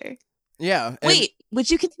killer. Yeah. And, Wait,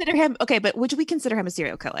 would you consider him okay, but would we consider him a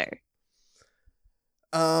serial killer?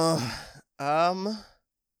 I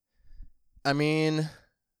mean,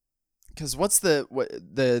 because what's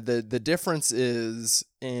the difference is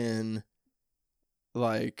in,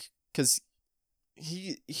 like, because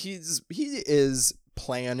he is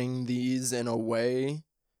planning these in a way,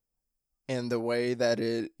 and the way that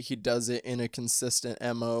he does it in a consistent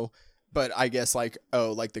MO. But I guess like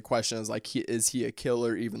the question is like, is he a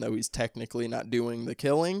killer even though he's technically not doing the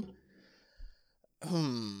killing?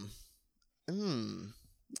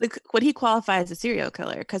 Like, would he qualify as a serial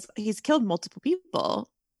killer? Because he's killed multiple people,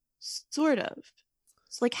 sort of.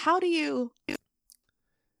 So, like, how do you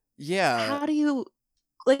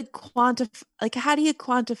like quantify? Like, how do you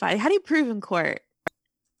quantify? How do you prove in court?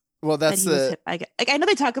 Well, that's that I know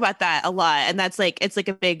they talk about that a lot, and that's like it's like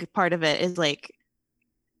a big part of it is like,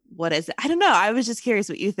 what is it? I don't know. I was just curious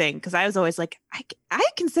what you think, because I was always like, I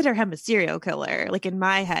consider him a serial killer. Like in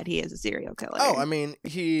my head, he is a serial killer. Oh, I mean,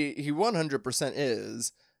 he 100%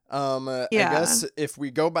 is. I guess if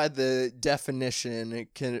we go by the definition,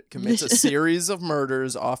 it commits a series of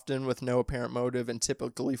murders, often with no apparent motive and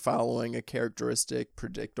typically following a characteristic,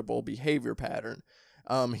 predictable behavior pattern.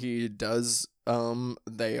 He does.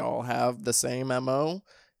 They all have the same MO.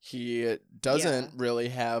 He doesn't really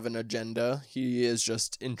have an agenda. He is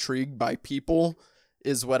just intrigued by people,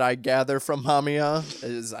 is what I gather from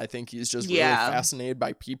Hamiya. I think he's just really fascinated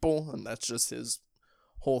by people, and that's just his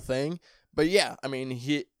whole thing. But yeah, I mean,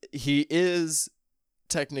 he is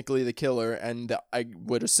technically the killer, and I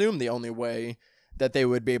would assume the only way that they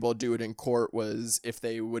would be able to do it in court was if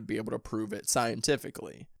they would be able to prove it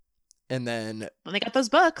scientifically. And then they got those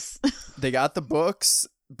books. They got the books,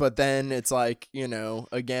 but then it's like,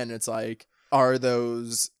 again, it's like, are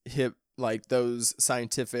those those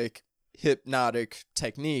scientific hypnotic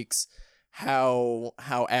techniques, how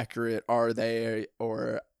accurate are they,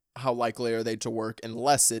 or how likely are they to work,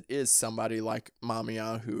 unless it is somebody like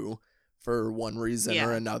Mamiya who, for one reason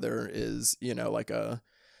or another, is, like a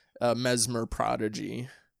mesmer prodigy,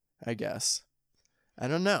 I guess. I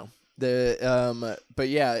don't know. But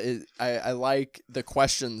yeah, I like the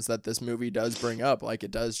questions that this movie does bring up. Like,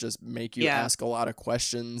 it does just make you ask a lot of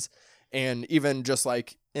questions, and even just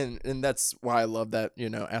like, and that's why I love that,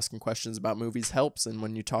 asking questions about movies helps. And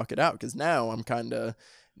when you talk it out, because now I'm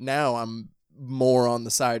more on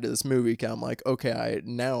the side of this movie. I'm like, okay,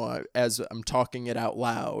 as I'm talking it out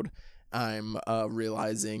loud, I'm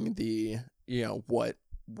realizing the, what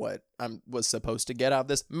I was supposed to get out of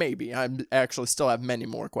this. Maybe I'm actually still have many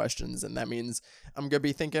more questions, and that means I'm gonna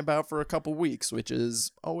be thinking about for a couple weeks, which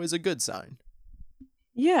is always a good sign.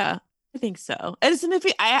 Yeah, I think so. And it's a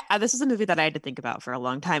movie this is a movie that I had to think about for a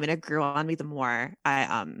long time, and it grew on me the more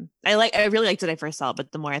I really liked it when I first saw it,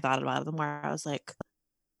 but the more I thought about it, the more I was like,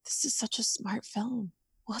 this is such a smart film.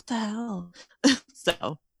 What the hell?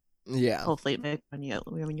 So yeah, hopefully it makes you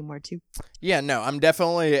more too. Yeah, no, I'm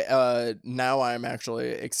definitely now I'm actually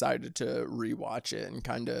excited to rewatch it and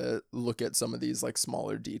kind of look at some of these like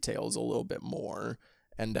smaller details a little bit more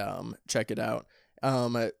and check it out.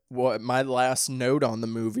 What my last note on the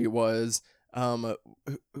movie was,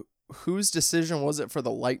 whose decision was it for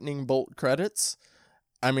the lightning bolt credits?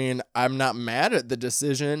 I mean, I'm not mad at the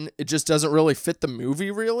decision. It just doesn't really fit the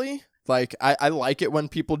movie, really. Like, I like it when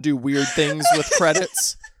people do weird things with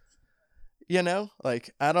credits.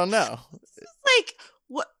 Like, I don't know. It's like,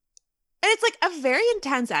 what? And it's like a very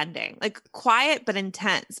intense ending, like quiet but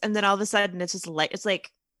intense. And then all of a sudden it's just it's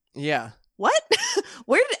like, yeah. What?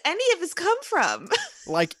 Where did any of this come from?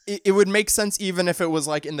 Like, it would make sense even if it was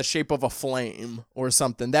like in the shape of a flame or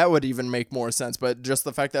something. That would even make more sense. But just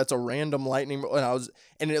the fact that it's a random lightning,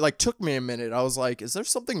 and it like took me a minute. I was like, is there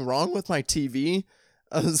something wrong with my TV?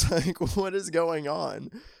 I was like, what is going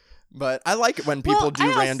on? But I like it when people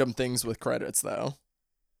do random things with credits, though.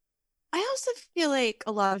 I also feel like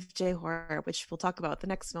a lot of J-horror, which we'll talk about with the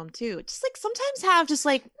next film too, just like sometimes have just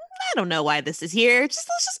like, I don't know why this is here. Let's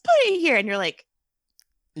just put it here. And you're like,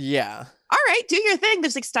 yeah. All right, do your thing.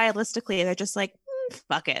 There's like stylistically, they're just like,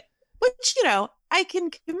 fuck it. Which, you know, I can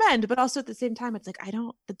commend, but also at the same time, it's like,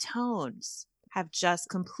 the tones have just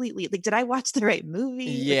completely, like, did I watch the right movie?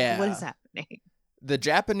 Yeah. Like, what is happening? The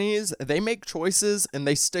Japanese, they make choices and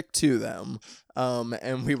they stick to them.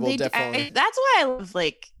 And we will definitely. That's why I love,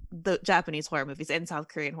 like, the Japanese horror movies and South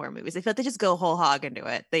Korean horror movies. I feel like they just go whole hog into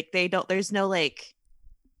it. Like, they don't, there's no, like,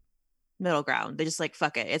 middle ground. They just, like,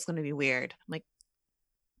 fuck it. It's going to be weird. I'm like,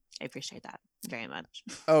 I appreciate that very much.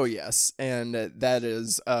 Oh, yes. And that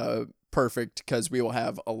is perfect because we will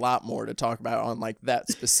have a lot more to talk about on like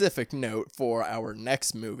that specific note for our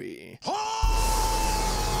next movie.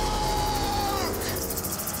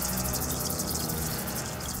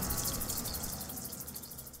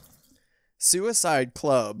 Suicide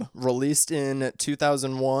Club, released in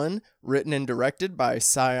 2001, written and directed by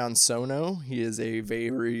Sion Sono. He is a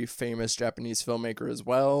very famous Japanese filmmaker as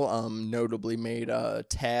well. Notably made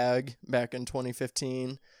Tag back in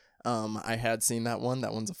 2015. I had seen that one.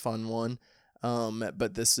 That one's a fun one.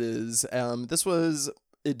 But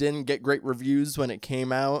it didn't get great reviews when it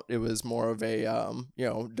came out. It was more of a,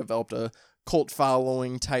 developed a cult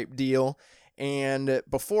following type deal. And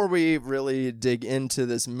before we really dig into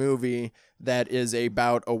this movie that is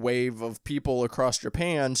about a wave of people across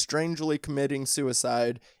Japan strangely committing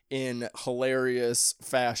suicide in hilarious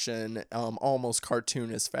fashion, almost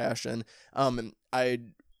cartoonist fashion,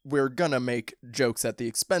 we're gonna make jokes at the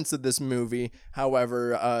expense of this movie.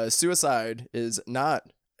 However, suicide is not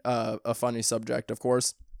a funny subject, of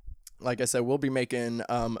course. Like I said, we'll be making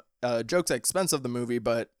jokes at expense of the movie,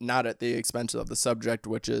 but not at the expense of the subject,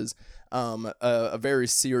 which is a very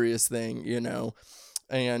serious thing, you know.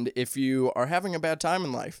 And if you are having a bad time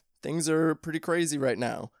in life, things are pretty crazy right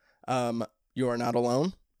now. You are not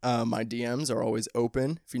alone. My DMs are always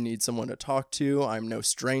open if you need someone to talk to. I'm no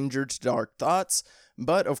stranger to dark thoughts.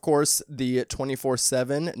 But, of course, the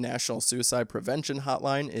 24/7 National Suicide Prevention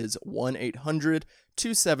Hotline is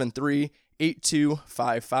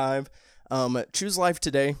 1-800-273-8255. Choose life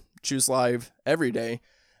today. Choose life every day.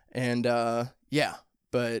 And,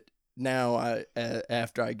 but now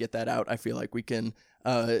after I get that out, I feel like we can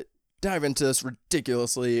dive into this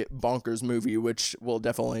ridiculously bonkers movie, which will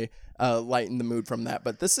definitely lighten the mood from that.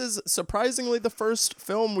 But this is surprisingly the first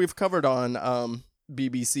film we've covered on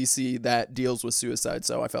BBCC that deals with suicide,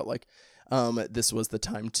 so I felt like this was the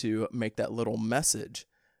time to make that little message.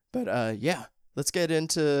 But let's get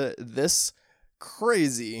into this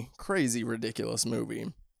crazy ridiculous movie.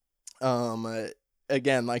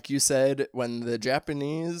 Again, like you said, when the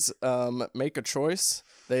Japanese make a choice,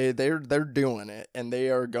 they're doing it, and they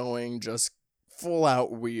are going just full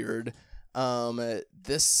out weird. Was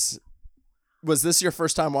this your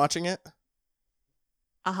first time watching it?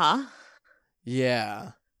 Uh-huh.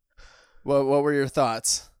 Yeah. What were your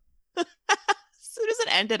thoughts? As soon as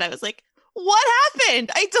it ended, I was like, what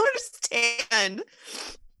happened? I don't understand.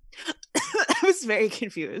 I was very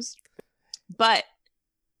confused. But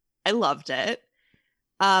I loved it.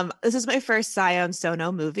 This is my first Sion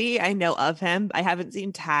Sono movie. I know of him. I haven't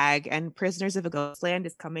seen Tag, and Prisoners of a Ghostland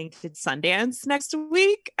is coming to Sundance next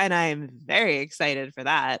week, and I'm very excited for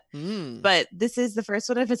that. But this is the first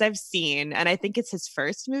one of his I've seen, and I think it's his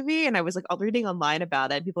first movie. And I was like, reading online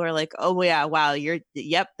about it. People are like, "Oh yeah, wow,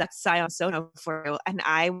 that's Sion Sono for you." And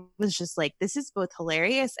I was just like, "This is both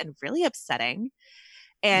hilarious and really upsetting."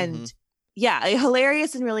 And yeah,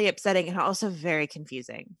 hilarious and really upsetting, and also very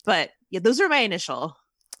confusing. But yeah, those were my initial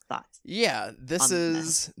thoughts. Yeah, this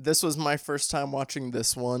was my first time watching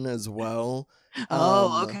this one as well.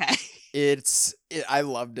 Okay. I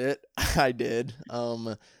loved it. I did.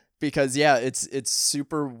 Because it's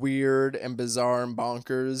super weird and bizarre and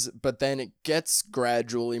bonkers, but then it gets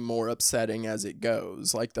gradually more upsetting as it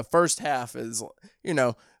goes. Like the first half is,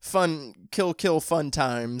 fun, kill fun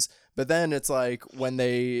times, but then it's like when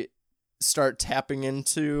they start tapping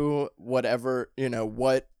into whatever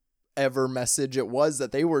message it was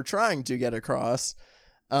that they were trying to get across.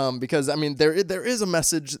 Because I mean, there is a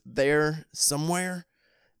message there somewhere,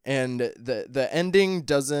 and the ending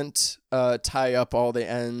doesn't tie up all the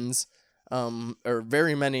ends, or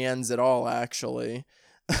very many ends at all, actually.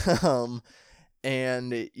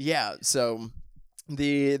 And yeah, so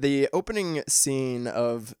the opening scene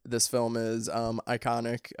of this film is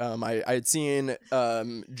iconic. I had seen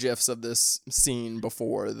GIFs of this scene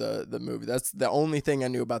before the movie. That's the only thing I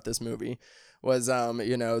knew about this movie. Was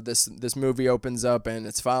this movie opens up and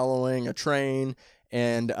it's following a train,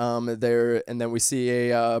 and then we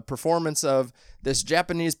see a performance of this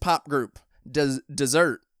Japanese pop group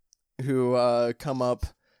Dessert, who come up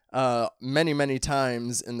many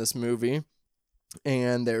times in this movie,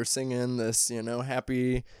 and they're singing this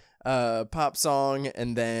happy pop song,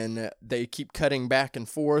 and then they keep cutting back and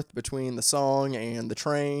forth between the song and the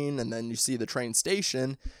train, and then you see the train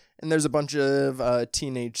station, and there's a bunch of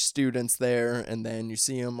teenage students there, and then you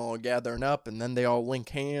see them all gathering up, and then they all link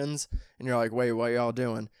hands, and you're like, wait, what are y'all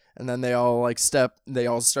doing? And then they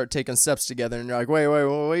all start taking steps together, and you're like, wait, what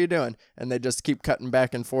are you doing? And they just keep cutting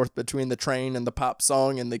back and forth between the train and the pop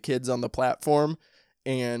song and the kids on the platform,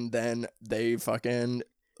 and then they fucking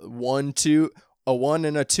a 1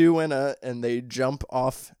 and a 2 and they jump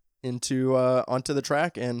off into onto the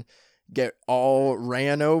track and get all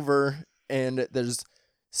ran over, and there's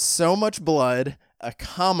so much blood, a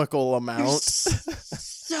comical amount.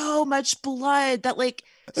 So much blood that like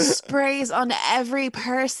sprays on every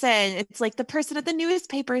person. It's like the person at the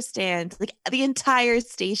newspaper stand, like the entire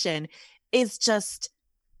station is just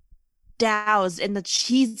doused in the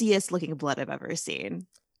cheesiest looking blood I've ever seen.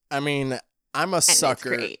 I mean, I'm a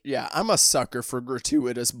sucker. Yeah, I'm a sucker for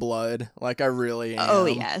gratuitous blood. Like, I really am. Oh,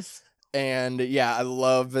 yes. And yeah, I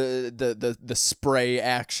love the spray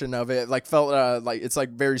action of it. Like, felt like it's like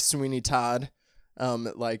very Sweeney Todd,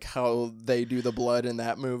 like how they do the blood in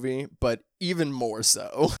that movie, but even more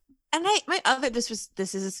so. And this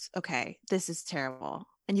is terrible,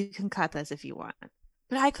 and you can cut this if you want,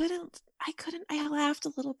 but I laughed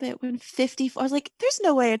a little bit when 54, I was like, there's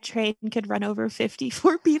no way a train could run over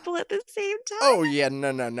 54 people at the same time. Oh yeah,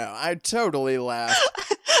 no, I totally laughed.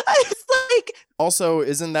 I was like, also,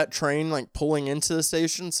 isn't that train like pulling into the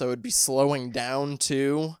station, so it'd be slowing down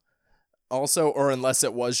too? Also, or unless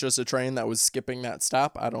it was just a train that was skipping that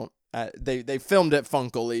stop, they filmed it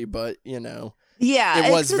funkily, but you know. Yeah,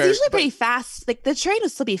 it was usually pretty fast. Like the train will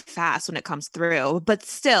still be fast when it comes through, but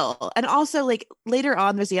still. And also, like later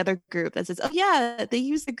on, there's the other group that says, "Oh yeah, they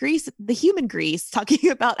use the human grease," talking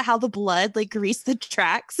about how the blood like greased the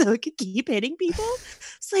track so it could keep hitting people.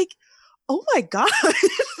 It's like, oh my god,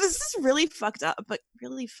 this is really fucked up, but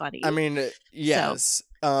really funny. I mean, yes.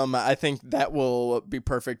 So. I think that will be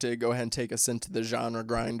perfect to go ahead and take us into the genre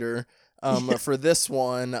grinder. For this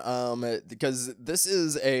one, because this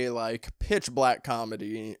is a like pitch black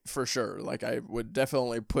comedy for sure. Like I would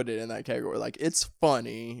definitely put it in that category. Like it's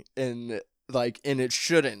funny and it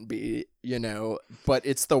shouldn't be, you know, but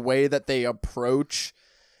it's the way that they approach.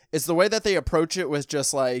 It's the way that they approach it with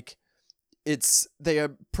just like, they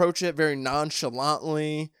approach it very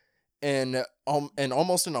nonchalantly and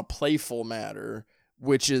almost in a playful manner,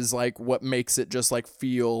 which is like what makes it just like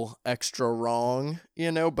feel extra wrong,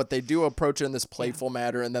 you know, but they do approach it in this playful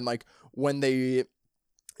manner. And then when they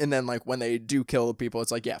do kill the people,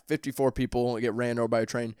 it's like, yeah, 54 people get ran over by a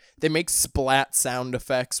train. They make splat sound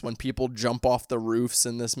effects when people jump off the roofs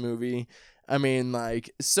in this movie. I mean, like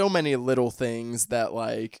so many little things that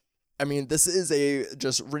like, I mean, this is a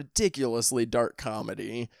just ridiculously dark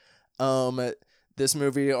comedy. This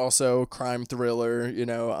movie also crime thriller, you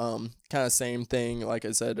know, kind of same thing. Like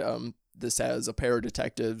I said, this has a pair of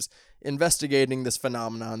detectives investigating this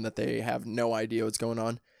phenomenon that they have no idea what's going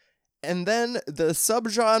on. And then the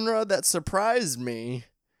subgenre that surprised me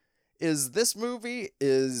is this movie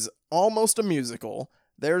is almost a musical.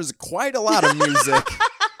 There's quite a lot of music.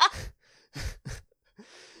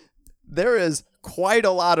 There is quite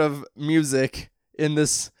a lot of music in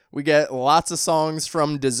this. We get lots of songs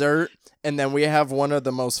from Dessert. And then we have one of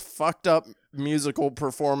the most fucked up musical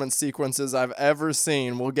performance sequences I've ever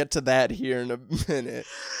seen. We'll get to that here in a minute.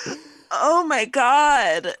 Oh my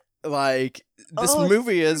god. Like, this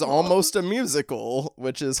movie is almost a musical,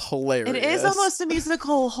 which is hilarious. It is almost a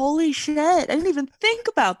musical. Holy shit. I didn't even think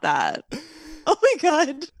about that. Oh my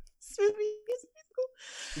god. This movie is a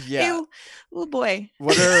musical. Yeah. Ew. Oh boy.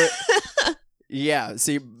 What are... yeah,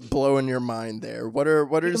 see, blowing your mind there. What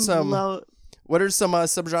are some... What are some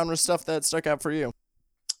subgenre stuff that stuck out for you?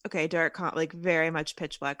 Okay, dark like very much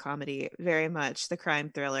pitch black comedy, very much the crime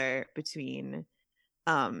thriller between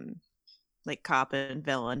like cop and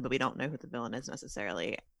villain, but we don't know who the villain is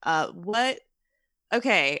necessarily.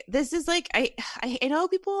 Okay, this is like I know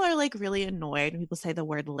people are like really annoyed when people say the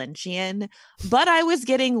word Lynchian, but I was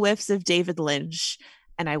getting whiffs of David Lynch,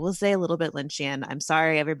 and I will say a little bit Lynchian. I'm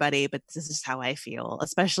sorry everybody, but this is how I feel,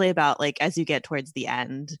 especially about like as you get towards the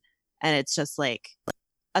end. And it's just like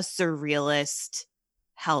a surrealist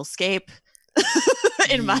hellscape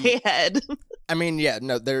in my head. I mean, yeah,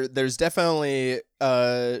 no, there's definitely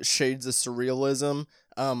shades of surrealism.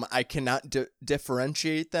 I cannot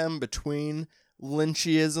differentiate them between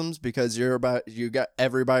Lynchiisms because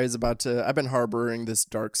everybody's about to. I've been harboring this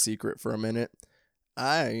dark secret for a minute.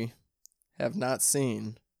 I have not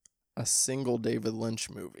seen a single David Lynch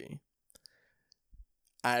movie.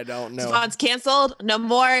 I don't know. Spawn's canceled. No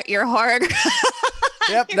more. Your horror.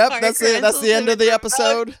 Yep. That's it. That's the end of the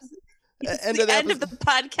episode. It's End the of the end of the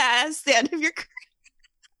podcast, the end of your career.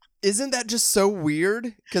 Isn't that just so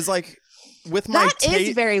weird? Because like with my That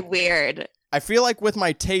is very weird. I feel like with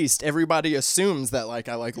my taste, everybody assumes that like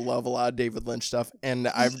I like love a lot of David Lynch stuff, and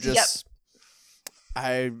I've just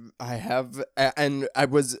I have, and I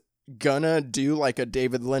was gonna do like a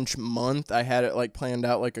David Lynch month. I had it like planned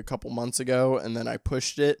out like a couple months ago, and then I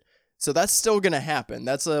pushed it. So that's still gonna happen.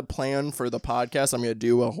 That's a plan for the podcast. I'm gonna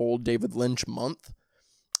do a whole David Lynch month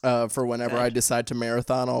for whenever I decide to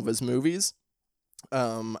marathon all of his movies.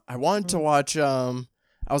 I wanted to watch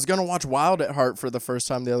I was gonna watch Wild at Heart for the first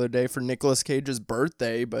time the other day for Nicolas Cage's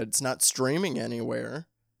birthday, but it's not streaming anywhere.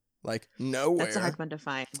 Like nowhere. That's a hard one to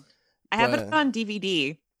find. I have it on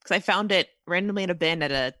DVD because I found it randomly in a bin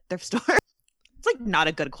at a thrift store. It's like not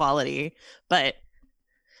a good quality, but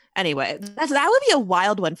anyway, that would be a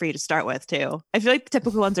wild one for you to start with too. I feel like the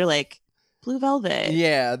typical ones are like Blue Velvet.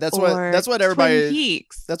 Yeah, that's what everybody Twin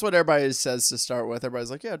Peaks. That's what everybody says to start with.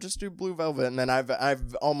 Everybody's like, yeah, just do Blue Velvet, and then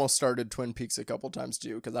I've almost started Twin Peaks a couple times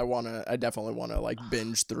too because I definitely want to like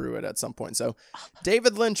binge through it at some point. So,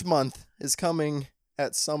 David Lynch month is coming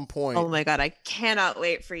at some point. Oh my god, I cannot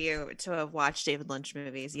wait for you to have watched David Lynch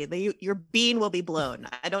movies. Your bean will be blown.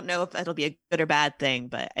 I don't know if it'll be a good or bad thing,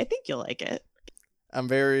 but I think you'll like it. I'm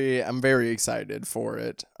very excited for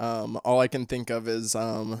it. All I can think of is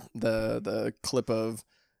the clip of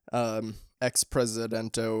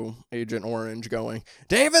ex-presidento Agent Orange going,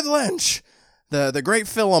 David Lynch, the great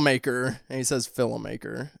filmmaker, and he says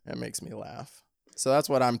filmmaker. It makes me laugh. So that's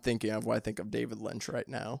what I'm thinking of when I think of David Lynch right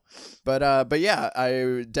now. But yeah,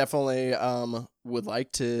 I definitely would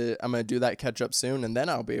like to. I'm gonna do that catch up soon, and then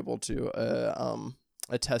I'll be able to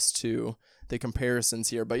attest to the comparisons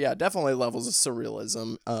here. But yeah, definitely levels of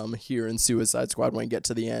surrealism here in Suicide Squad when we get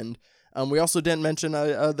to the end. We also didn't mention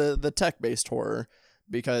the tech-based horror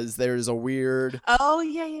because there's a weird... Oh,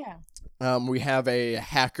 yeah. We have a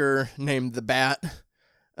hacker named the Bat,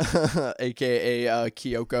 a.k.a.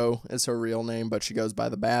 Kyoko is her real name, but she goes by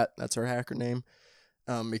the Bat. That's her hacker name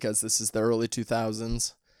because this is the early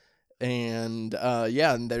 2000s. And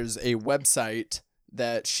and there's a website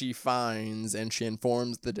that she finds and she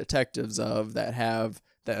informs the detectives of that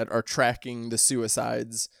are tracking the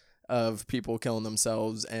suicides of people killing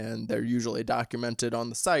themselves, and they're usually documented on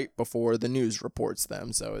the site before the news reports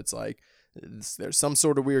them. So it's like there's some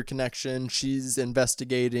sort of weird connection. She's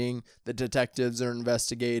investigating, the detectives are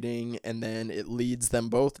investigating, and then it leads them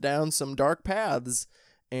both down some dark paths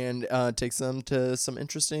and takes them to some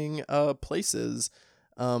interesting places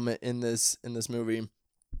in this movie.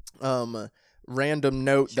 Random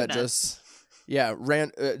note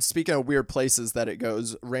speaking of weird places that it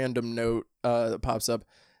goes, random note that pops up,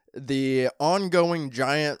 the ongoing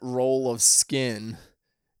giant roll of skin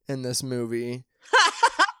in this movie.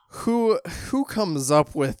 who comes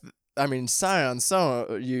up with, I mean, Scion,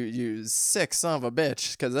 so you sick son of a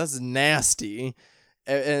bitch, because that's nasty.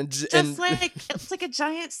 It's like a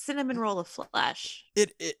giant cinnamon roll of flesh.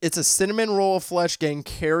 It's a cinnamon roll of flesh getting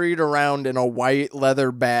carried around in a white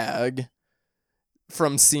leather bag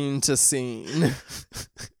from scene to scene.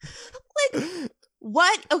 Like,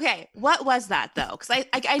 what? Okay, what was that though? Because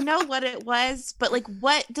I know what it was, but like,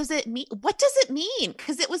 what does it mean? What does it mean?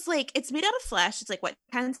 Because it was like, it's made out of flesh. It's like what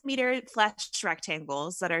 10-meter flesh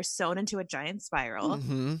rectangles that are sewn into a giant spiral,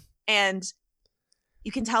 and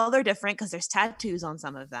you can tell they're different because there's tattoos on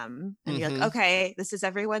some of them, and you're like, okay, this is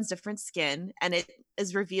everyone's different skin, and it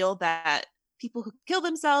is revealed that people who kill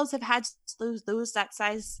themselves have had that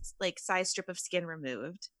size strip of skin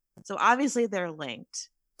removed. So obviously they're linked.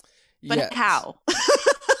 But yes. How?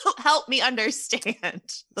 Help me understand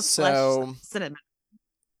the flesh cinnamon.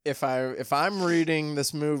 If I'm reading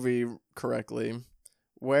this movie correctly,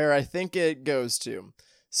 where I think it goes to.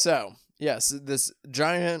 So, yes, this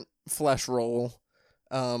giant flesh roll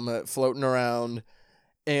floating around,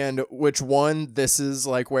 and which one this is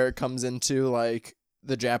like where it comes into like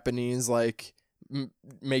the Japanese like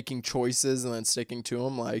making choices and then sticking to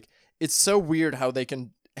them. Like, it's so weird how they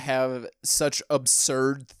can have such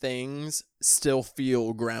absurd things still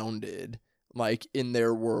feel grounded, like in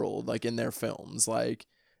their world, like in their films. Like,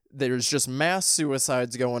 there's just mass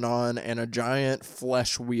suicides going on and a giant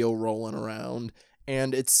flesh wheel rolling around,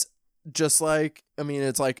 and it's just like, I mean,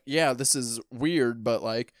 it's like, yeah, this is weird, but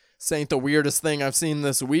like, this ain't the weirdest thing I've seen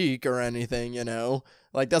this week or anything, you know?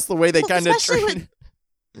 Like, that's the way they kind of treat.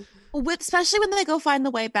 Especially when they go find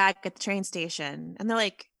the way back at the train station, and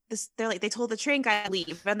they told the train guy to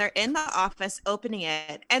leave, and they're in the office opening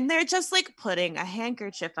it, and they're just like putting a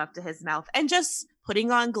handkerchief up to his mouth and just putting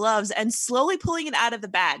on gloves and slowly pulling it out of the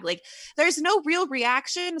bag. Like, there's no real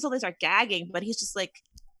reaction until they start gagging, but he's just like,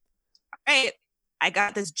 all right, I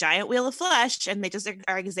got this giant wheel of flesh, and they just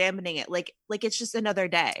are examining it like it's just another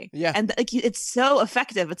day. Yeah. And like it's so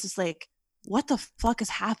effective. It's just like, what the fuck is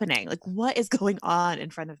happening? Like, what is going on in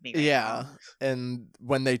front of me right now? And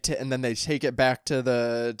when they and then they take it back to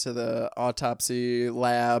the autopsy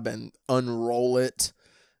lab and unroll it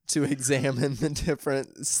to examine the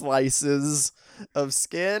different slices of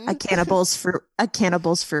skin. A cannibal's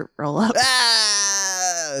fruit roll up.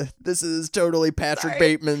 This is totally Patrick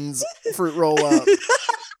Bateman's fruit roll up.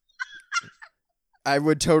 I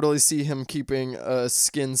would totally see him keeping a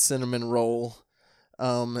skin cinnamon roll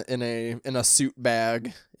in a suit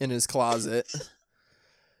bag in his closet.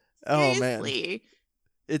 Oh man.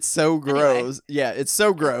 It's so gross. Anyway. Yeah, it's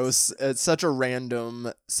so gross. It's such a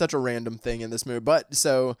random thing in this movie. But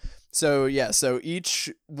so each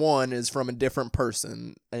one is from a different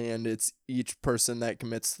person, and it's each person that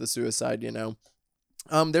commits the suicide, you know.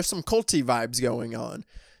 There's some culty vibes going on.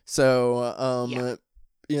 So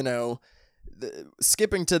you know,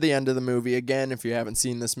 skipping to the end of the movie again, if you haven't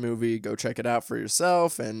seen this movie, go check it out for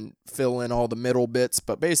yourself and fill in all the middle bits.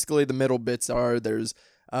 But basically the middle bits are there's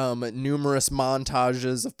numerous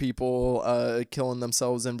montages of people killing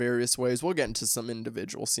themselves in various ways. We'll get into some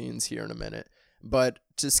individual scenes here in a minute. But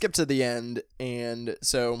to skip to the end, and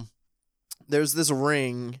so there's this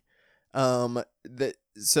ring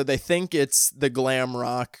so they think it's the glam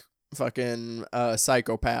rock fucking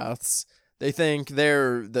psychopaths. They think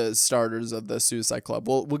they're the starters of the Suicide Club.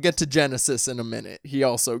 We'll get to Genesis in a minute. He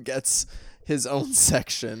also gets his own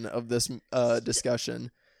section of this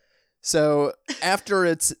discussion. So after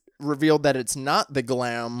it's revealed that it's not the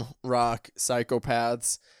glam rock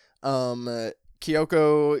psychopaths,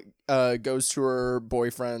 Kyoko goes to her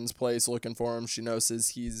boyfriend's place looking for him. She notices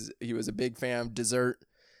he was a big fan of dessert,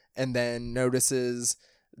 and then notices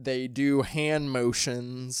they do hand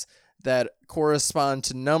motions that correspond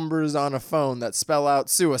to numbers on a phone that spell out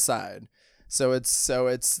suicide. So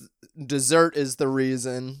it's dessert is the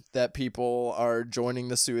reason that people are joining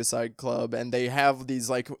the Suicide Club, and they have these,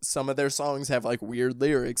 like, some of their songs have like weird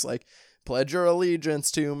lyrics like pledge your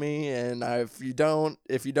allegiance to me, and if you don't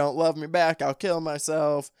love me back, I'll kill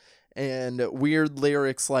myself, and weird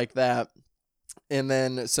lyrics like that. And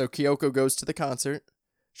then so Kyoko goes to the concert.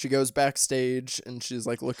 She goes backstage and she's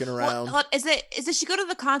like looking around. Hold, is it she go to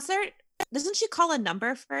the concert? Doesn't she call a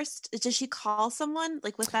number first? Does she call someone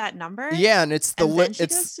like with that number? Yeah, and it's the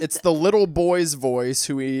the little boy's voice,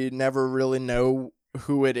 who we never really know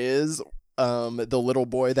who it is. The little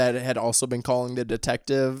boy that had also been calling the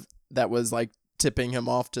detective that was like tipping him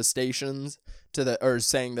off to stations or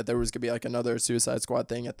saying that there was gonna be like another Suicide Squad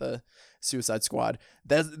thing at the Suicide Squad.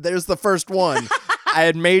 There's the first one. I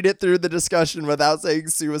had made it through the discussion without saying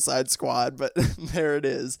Suicide Squad, but there it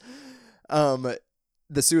is.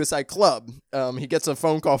 The Suicide Club. He gets a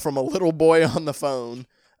phone call from a little boy on the phone,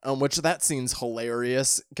 which that scene's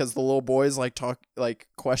hilarious because the little boy's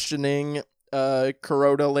questioning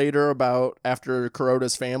Kuroda later about after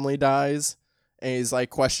Kuroda's family dies, and he's like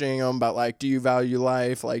questioning him about like, do you value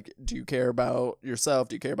life? Like, do you care about yourself?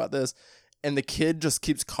 Do you care about this? And the kid just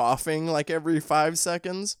keeps coughing like every 5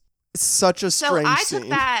 seconds. It's such a strange scene. Took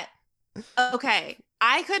that. Okay.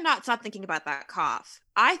 I could not stop thinking about that cough.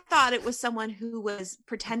 I thought it was someone who was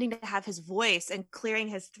pretending to have his voice and clearing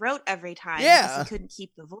his throat every time because he couldn't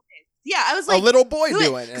keep the voice. Yeah, I was like, a little boy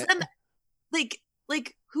doing it. Then,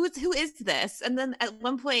 like who is this? And then at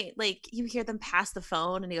one point, like you hear them pass the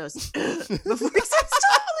phone, and he goes before he said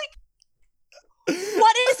stop. Like,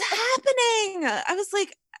 what is happening? I was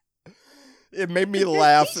like, it made me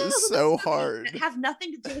laugh so hard. It have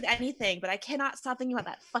nothing to do with anything, but I cannot stop thinking about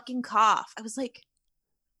that fucking cough. I was like,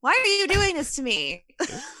 why are you doing this to me?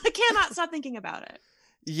 I cannot stop thinking about it.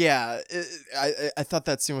 Yeah, I thought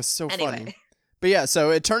that scene was so funny. But yeah, so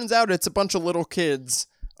it turns out it's a bunch of little kids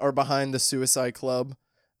are behind the Suicide Club.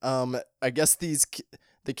 I guess the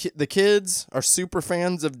kids are super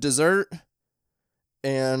fans of dessert,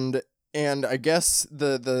 and I guess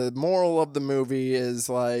the moral of the movie is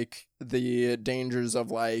like the dangers of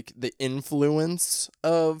like the influence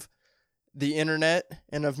of the internet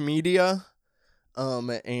and of media. And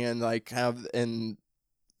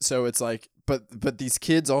so it's like, but these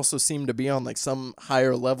kids also seem to be on like some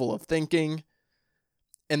higher level of thinking,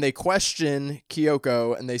 and they question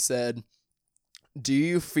Kyoko, and they said, do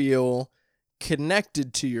you feel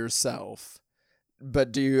connected to yourself?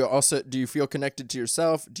 But do you feel connected to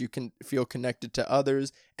yourself? Do you feel connected to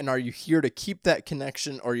others? And are you here to keep that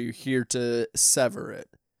connection, or are you here to sever it?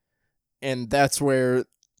 And that's where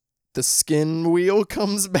the skin wheel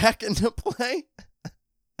comes back into play.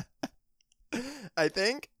 I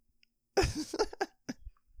think.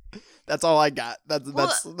 That's all I got.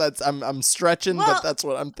 That's I'm stretching, but Well- that's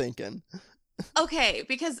what I'm thinking. Okay,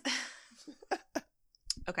 because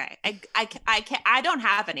okay, I don't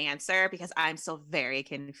have an answer because I'm still very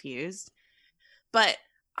confused. But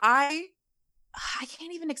I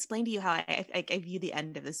can't even explain to you how I view the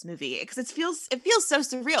end of this movie because it feels so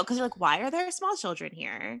surreal because you're like, why are there small children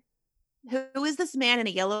here? Who is this man in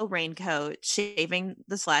a yellow raincoat shaving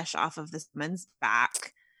the flesh off of this woman's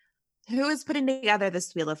back? Who is putting together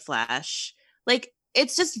this wheel of flesh? Like,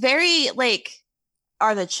 it's just very like,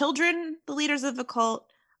 are the children the leaders of the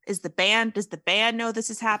cult? Does the band know this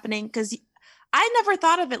is happening? Because I never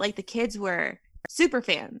thought of it like the kids were super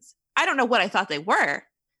fans. I don't know what I thought they were,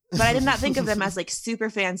 but I did not think of them as like super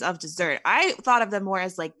fans of dessert. I thought of them more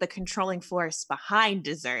as like the controlling force behind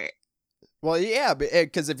dessert. Well, yeah,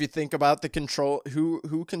 because if you think about the control,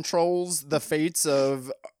 who controls the fates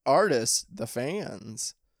of artists, the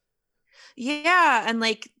fans. Yeah, and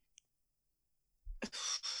like,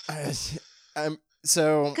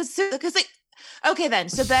 so because like, okay, then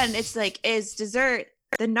it's like, is dessert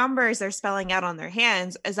the numbers they're spelling out on their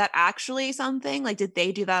hands? Is that actually something? Like, did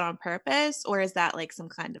they do that on purpose, or is that like some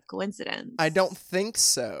kind of coincidence? I don't think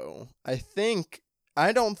so.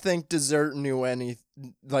 I don't think dessert knew any.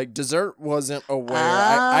 Like, dessert wasn't aware.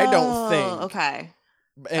 I don't think. Okay.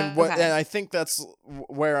 And and I think that's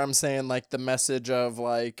where I'm saying like the message of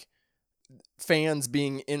like fans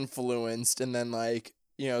being influenced, and then like,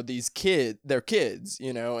 you know, they're kids,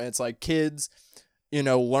 you know, and it's like kids, you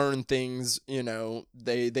know, learn things, you know,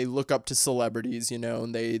 they look up to celebrities, you know,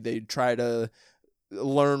 and they try to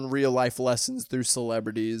learn real life lessons through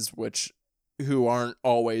celebrities, who aren't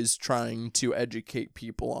always trying to educate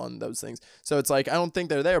people on those things. So it's like, I don't think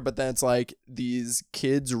they're there, but then it's like these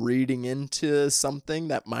kids reading into something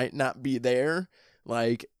that might not be there.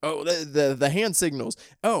 Like, oh, the hand signals.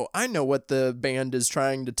 Oh, I know what the band is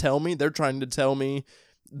trying to tell me. They're trying to tell me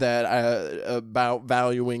that about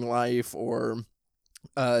valuing life, or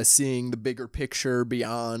seeing the bigger picture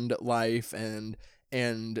beyond life,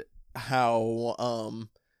 and how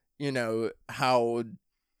you know, how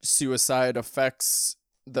suicide affects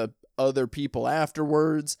the other people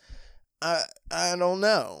afterwards. I don't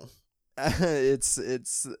know. It's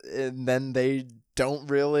and then they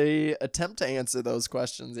don't really attempt to answer those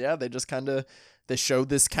questions. Yeah, they just kind of they show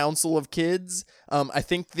this council of kids. I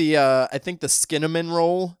think the Skinnamin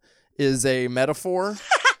roll is a metaphor.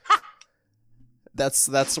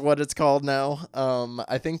 That's what it's called now.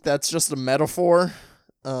 I think that's just a metaphor.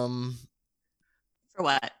 For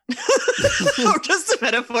what? Or just a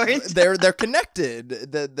metaphor? They're connected.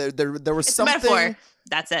 There was It's something. a metaphor.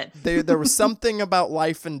 That's it. There was something about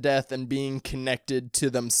life and death and being connected to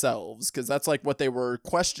themselves, because that's like what they were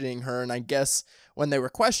questioning her. And I guess when they were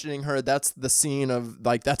questioning her, that's the scene of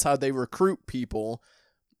like, that's how they recruit people,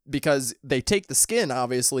 because they take the skin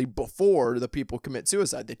obviously before the people commit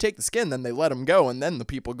suicide. They take the skin, then they let them go, and then the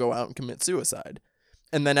people go out and commit suicide.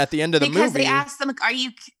 And then at the end of the movie, because they ask them,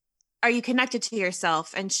 are you connected to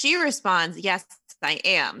yourself? And she responds, yes, I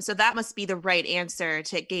am. So that must be the right answer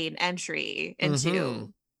to gain entry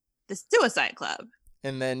into the suicide club.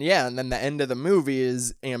 And then the end of the movie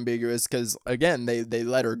is ambiguous, because again, they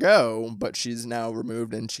let her go, but she's now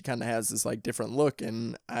removed, and she kind of has this like different look,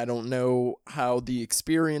 and I don't know how the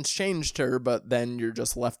experience changed her, but then you're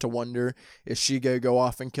just left to wonder, is she gonna go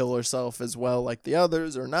off and kill herself as well like the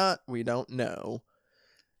others or not? We don't know.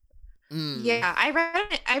 Yeah,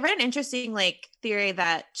 I read an interesting like theory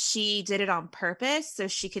that she did it on purpose so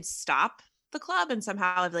she could stop the club, and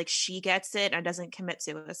somehow if like she gets it and doesn't commit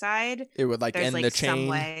suicide, it would like end the chain. Some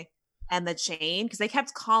way end the chain, because they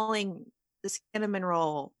kept calling the cinnamon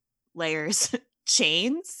roll layers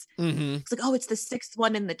chains. It's like, oh, it's the sixth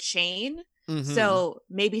one in the chain. So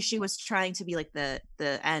maybe she was trying to be like the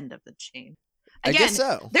end of the chain. Again, I guess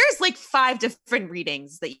so. There's like 5 different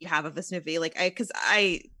readings that you have of this movie. Like,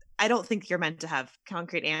 I don't think you're meant to have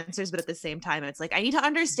concrete answers, but at the same time, it's like, I need to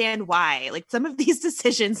understand why. Like, some of these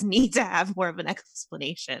decisions need to have more of an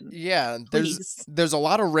explanation. Yeah, Please. there's a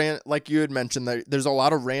lot of like you had mentioned, there's a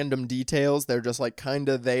lot of random details. They're just like kind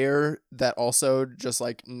of there that also just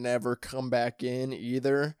like never come back in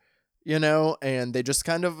either, you know. And they just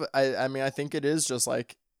kind of, I mean, I think it is just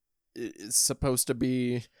like it's supposed to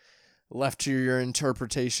be left to your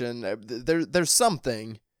interpretation. There's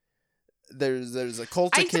something. There's a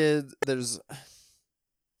cult of kids.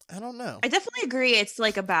 I don't know. I definitely agree. It's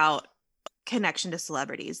like about connection to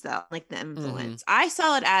celebrities, though, like the influence. I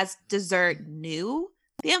saw it as dessert knew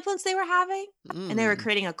the influence they were having, and they were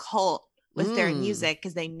creating a cult with their music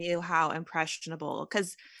because they knew how impressionable.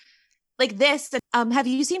 Because like this, have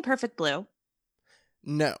you seen Perfect Blue?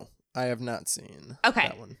 No, I have not seen Okay.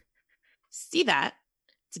 that one. see that.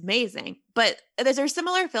 It's amazing. But there's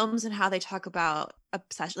similar films in how they talk about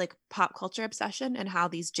obsession, like pop culture obsession, and how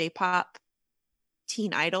these J-pop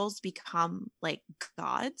teen idols become like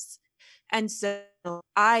gods. And so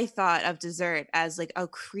I thought of Dessert as like a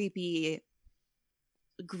creepy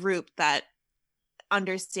group that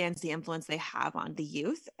understands the influence they have on the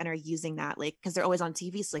youth and are using that, like, because they're always on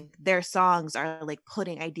TV, so like their songs are like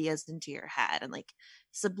putting ideas into your head and like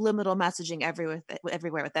subliminal messaging everywhere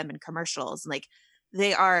with them in commercials, and like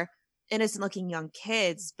they are innocent looking young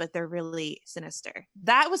kids, but they're really sinister.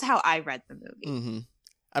 That was how I read the movie. Mm-hmm.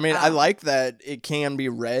 I mean, I like that it can be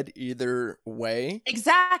read either way.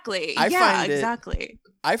 Exactly. I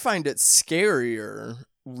find it scarier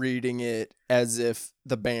reading it as if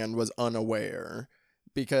the band was unaware,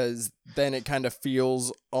 because then it kind of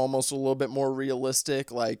feels almost a little bit more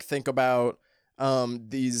realistic. Like, think about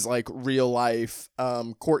these like real life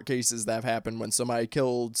court cases that have happened when somebody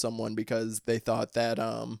killed someone because they thought that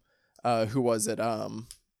who was it,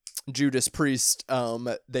 Judas Priest,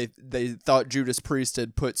 they thought Judas Priest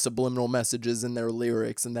had put subliminal messages in their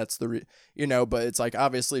lyrics, and that's but it's like,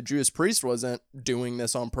 obviously Judas Priest wasn't doing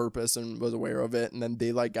this on purpose and was aware of it, and then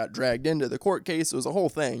they like got dragged into the court case. It was a whole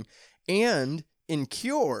thing. And in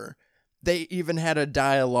Cure, they even had a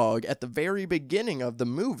dialogue at the very beginning of the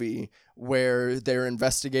movie where they're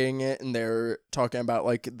investigating it and they're talking about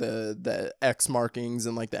like the X markings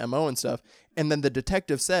and like the MO and stuff. And then the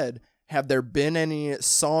detective said, have there been any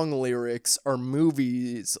song lyrics or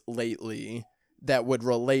movies lately that would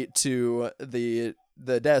relate to the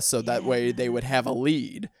death, so that way they would have a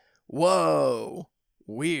lead? Whoa,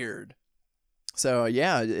 weird. So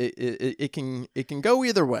yeah, it can go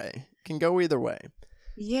either way. It can go either way.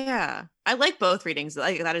 Yeah, I like both readings.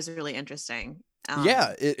 Like, that is really interesting.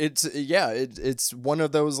 It's one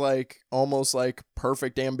of those like almost like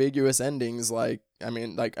perfect ambiguous endings. Like, I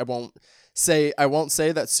mean, like I won't say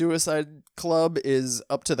that Suicide Club is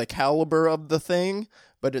up to the caliber of The Thing,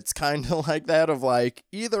 but it's kind of like that, of like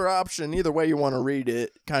either option, either way you want to read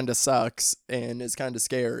it, kind of sucks and it's kind of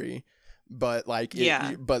scary. But like,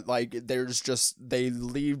 there's just, they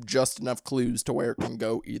leave just enough clues to where it can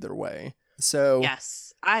go either way. So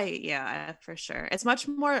yes, for sure. It's much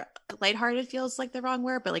more lighthearted, feels like the wrong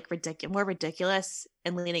word, but like more ridiculous,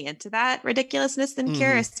 and leaning into that ridiculousness than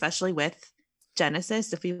Cure, especially with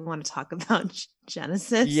Genesis, if we want to talk about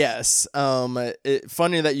Genesis. Yes.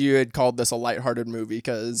 Funny that you had called this a lighthearted movie,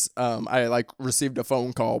 because I like received a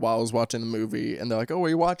phone call while I was watching the movie, and they're like, "Oh, what are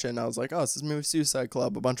you watching?" And I was like, "Oh, it's this movie Suicide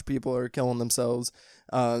Club. A bunch of people are killing themselves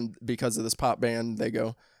because of this pop band." They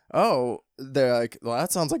go, "Oh," they're like, "Well,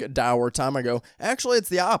 that sounds like a dour time." I go, "Actually, it's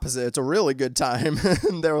the opposite. It's a really good time."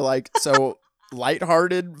 And they were like, "So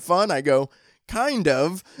lighthearted fun?" I go, "Kind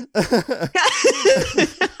of."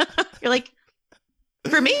 You're like,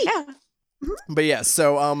 for me, yeah. But yeah,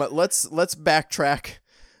 so let's backtrack.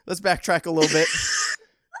 Let's backtrack a little bit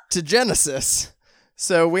to Genesis.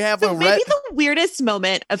 So we have maybe the weirdest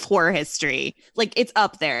moment of horror history. Like, it's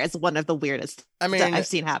up there as one of the weirdest I've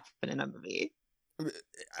seen happen in a movie.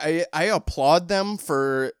 I applaud them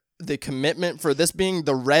for the commitment for this being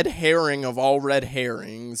the red herring of all red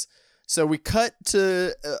herrings. So we cut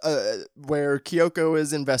to where Kyoko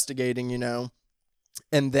is investigating,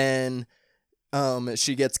 and then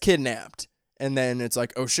she gets kidnapped, and then it's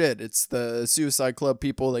like, oh shit, it's the Suicide Club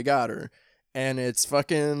people, they got her, and it's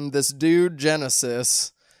fucking this dude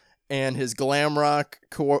Genesis and his glam rock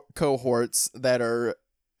cohorts that are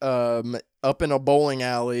up in a bowling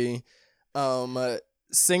alley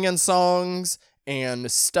singing songs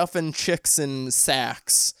and stuffing chicks in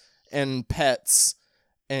sacks and pets,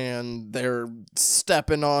 and they're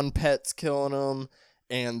stepping on pets, killing them,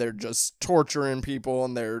 and they're just torturing people,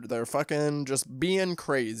 and they're fucking just being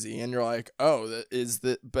crazy. And you're like, oh,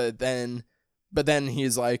 but then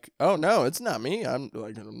he's like, oh no, it's not me. I'm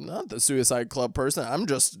not the Suicide Club person. I'm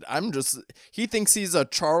just, he thinks he's a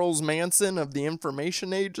Charles Manson of the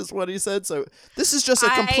information age, is what he said. So this is just a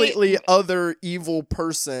completely other evil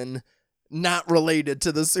person, not related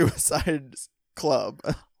to the Suicide Club.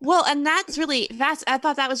 Well, and I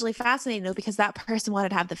thought that was really fascinating, though, because that person wanted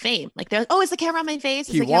to have the fame. Like, they're, oh, is the camera on my face?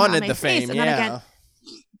 He wanted the fame, yeah.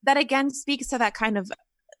 That again speaks to that kind of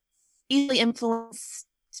easily influenced,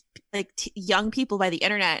 like, young people by the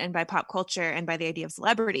internet and by pop culture and by the idea of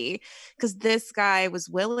celebrity, because this guy was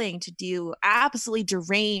willing to do absolutely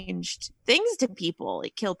deranged things to people,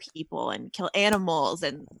 like kill people and kill animals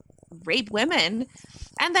and rape women,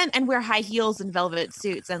 and wear high heels and velvet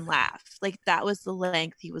suits and laugh. Like, that was the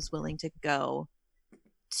length he was willing to go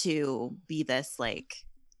to be this, like,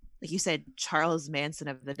 like you said, Charles Manson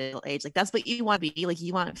of the digital age. Like that's what you want to be. Like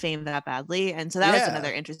you want fame that badly. And so that was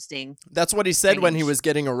another interesting. That's what he said when he strange- was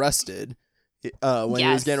getting arrested. When he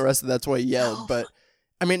was getting Yes. arrested, that's why he yelled. No. But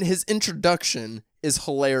I mean, his introduction is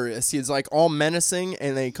hilarious. He's like all menacing,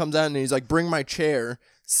 and then he comes out and he's like, "Bring my chair."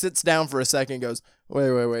 Sits down for a second, goes,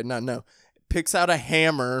 "Wait, no." Picks out a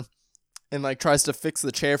hammer and like tries to fix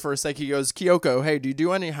the chair for a sec. He goes, "Kyoko, hey, do you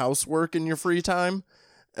do any housework in your free time?"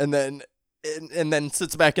 And then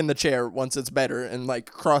sits back in the chair once it's better, and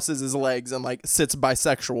like crosses his legs and like sits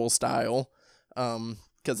bisexual style,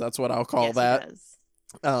 because that's what I'll call Yes, he that. does.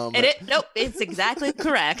 Nope, it's exactly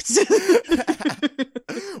correct.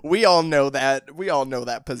 we all know that. We all know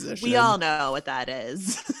that position. We all know what that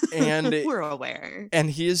is. And we're aware. And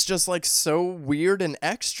he is just like so weird and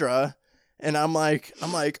extra. And I'm like,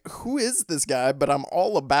 who is this guy? But I'm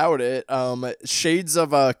all about it. Shades of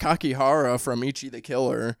Kakihara from Ichi the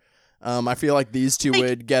Killer. I feel like these two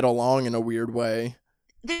would get along in a weird way.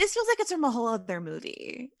 This feels like it's from a whole other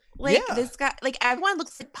movie. Like this guy, like everyone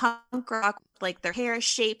looks like punk rock, like their hair is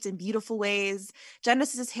shaped in beautiful ways.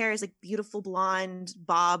 Genesis's hair is like beautiful blonde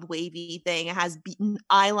bob wavy thing. It has beaten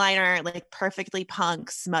eyeliner, like perfectly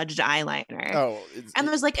punk smudged eyeliner. Oh, and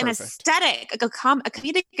there's like perfect. an aesthetic, like a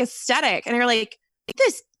comedic aesthetic, and you're like,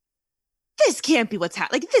 this can't be what's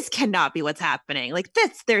happening. Like this cannot be what's happening. Like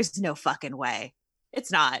there's no fucking way.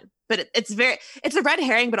 It's not. But it's a red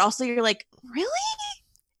herring. But also you're like, really?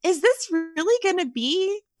 Is this really gonna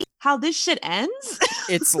be how this shit ends?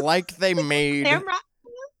 It's like they made Camera?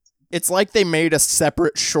 it's like they made a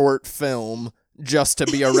separate short film just to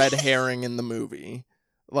be a red herring in the movie.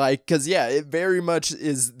 Like, cause yeah, it very much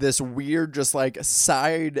is this weird, just like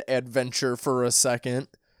side adventure for a second.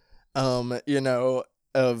 You know,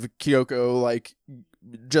 of Kyoko, like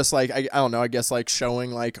just like I don't know, I guess like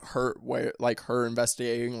showing like her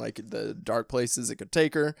investigating like the dark places it could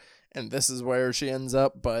take her. And this is where she ends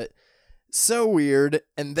up, but so weird.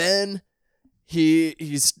 And then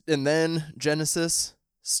and then Genesis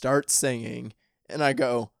starts singing, and I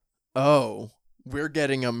go, "Oh, we're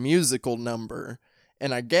getting a musical number."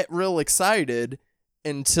 And I get real excited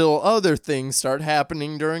until other things start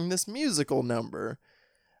happening during this musical number.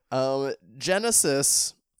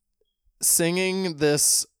 Genesis singing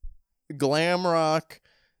this glam rock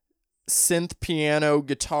synth piano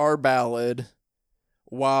guitar ballad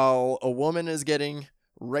while a woman is getting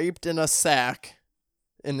raped in a sack,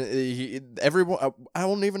 and everyone, I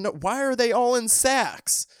don't even know, why are they all in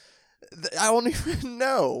sacks? I don't even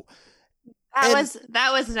know. That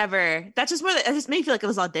just made me feel like it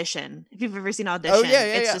was Audition. If you've ever seen Audition,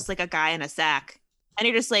 it's just like a guy in a sack, and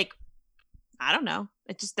you're just like, I don't know.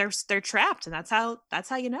 It just they're trapped, and that's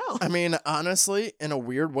how you know. I mean, honestly, in a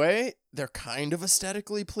weird way, they're kind of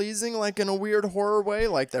aesthetically pleasing, like in a weird horror way.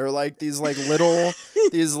 Like they're like these like little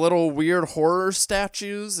these little weird horror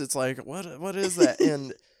statues. It's like what is that?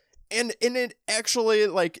 And it actually,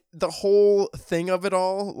 like, the whole thing of it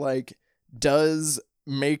all like does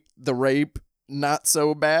make the rape not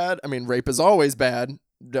so bad. I mean, rape is always bad.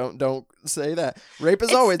 Don't say that. Rape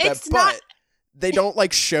is always bad, but they don't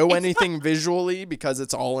like show anything visually because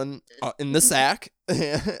it's all in the sack.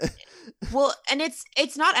 Well, and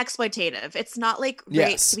it's not exploitative. It's not like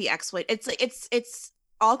rape to be exploited. It's like it's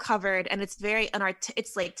all covered, and it's very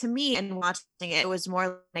it's like, to me, and watching it was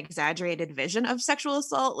more an exaggerated vision of sexual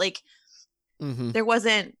assault. Like there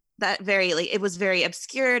wasn't that very, like, it was very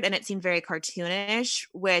obscured, and it seemed very cartoonish,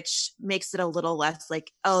 which makes it a little less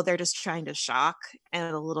like, oh, they're just trying to shock,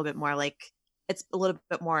 and a little bit more like it's a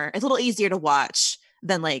little easier to watch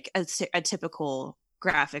than like a typical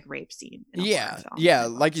graphic rape scene.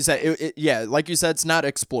 Like you said, like you said, it's not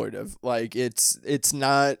exploitive. Like it's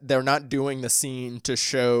not, they're not doing the scene to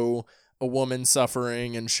show a woman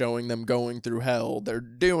suffering and showing them going through hell. They're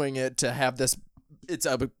doing it to have this, it's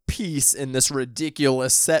a piece in this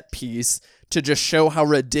ridiculous set piece to just show how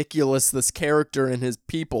ridiculous this character and his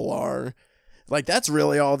people are. Like, that's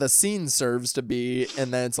really all the scene serves to be,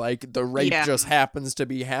 and then it's like the rape just happens to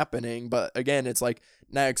be happening. But again, it's like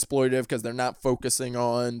not exploitive because they're not focusing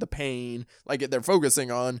on the pain. Like, they're focusing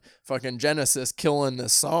on fucking Genesis killing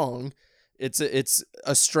this song. It's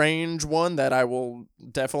a strange one that I will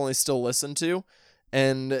definitely still listen to,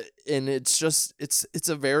 and it's just it's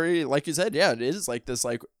a very, like you said, it is like this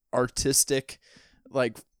like artistic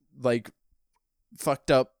like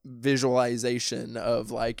fucked up visualization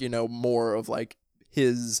of, like, you know, more of like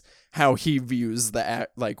how he views the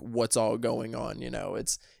act, like what's all going on, you know.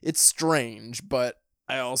 It's strange, but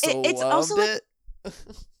I also loved it.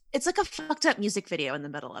 It's like a fucked up music video in the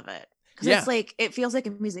middle of it, because it's like, it feels like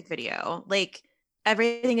a music video. Like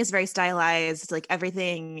everything is very stylized. Like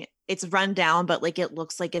everything it's run down, but like it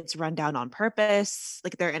looks like it's run down on purpose.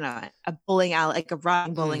 Like they're in a bowling alley, like a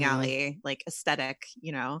run bowling alley, like aesthetic,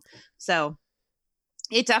 you know. So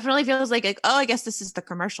it definitely feels like oh, I guess this is the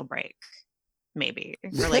commercial break, maybe,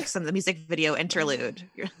 or like some of the music video interlude.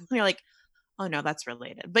 You're like, oh no, that's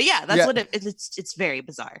related. But yeah, that's what it's very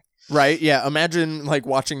bizarre. Right. Yeah. Imagine like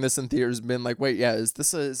watching this in theaters and being like, wait, yeah, is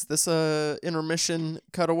this a intermission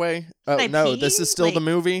cutaway? Oh no, this is still the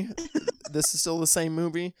movie. This is still the same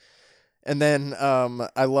movie. And then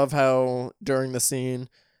I love how during the scene,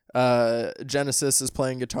 Genesis is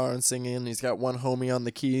playing guitar and singing. He's got one homie on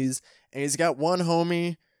the keys, and he's got one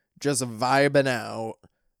homie just vibing out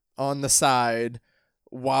on the side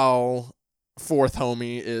while fourth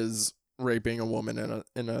homie is raping a woman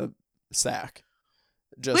in a sack.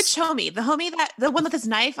 Which homie? The one with his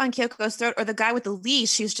knife on Kyoko's throat, or the guy with the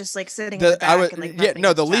leash who's just like sitting in the back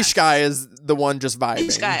the leash guy is the one just vibing.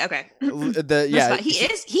 Leash guy, okay.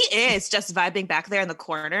 He is just vibing back there in the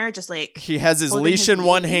corner, just like he has his leash in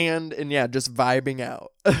one hand and just vibing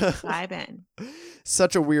out. Vibing.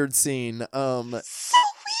 Such a weird scene. So weird.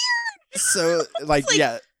 So like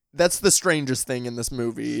yeah, that's the strangest thing in this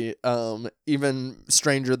movie. Even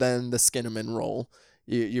stranger than the Skinnamin roll.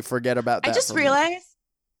 You forget about that. I just realized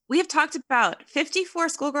we have talked about 54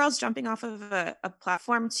 schoolgirls jumping off of a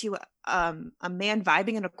platform to a man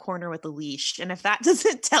vibing in a corner with a leash. And if that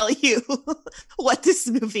doesn't tell you what this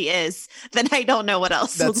movie is, then I don't know what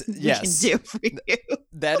else we can do for you.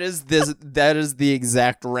 That is the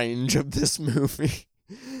exact range of this movie.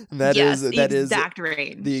 That is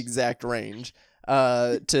the exact range.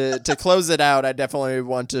 To close it out, I definitely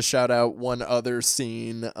want to shout out one other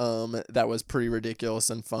scene that was pretty ridiculous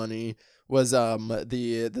and funny. Was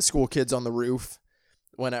the school kids on the roof,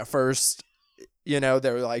 when at first,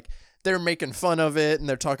 they're making fun of it and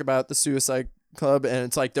they're talking about the Suicide Club, and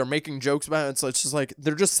it's like they're making jokes about it. So it's just like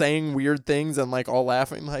they're just saying weird things and like all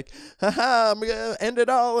laughing like, haha, I'm gonna end it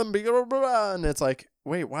all and blah, blah, blah. And it's like,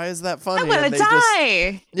 wait, why is that funny? I wanna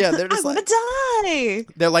die. They're just I wanna die.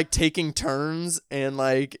 They're like taking turns, and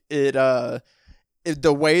like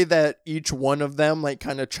the way that each one of them like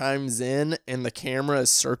kind of chimes in and the camera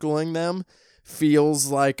is circling them feels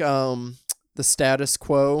like the Status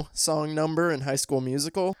Quo song number in High School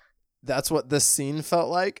Musical. That's what this scene felt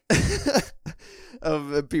like.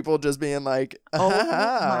 Of people just being like, oh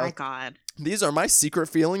my god, these are my secret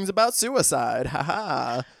feelings about suicide.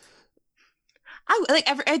 Haha.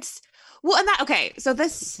 So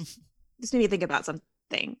this made me think about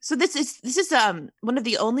something. So this is one of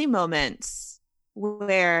the only moments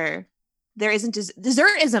where there isn't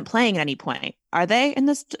dessert isn't playing at any point, are they, in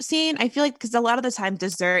this scene? I feel like, because a lot of the time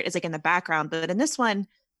dessert is like in the background, but in this one, I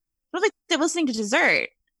don't think they're listening to dessert.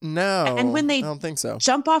 No, and when they I don't think so.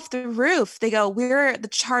 Jump off the roof, they go, "We're the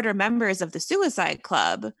charter members of the Suicide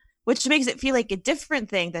Club," which makes it feel like a different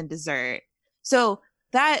thing than dessert. So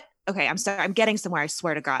that, okay, I'm sorry, I'm getting somewhere, I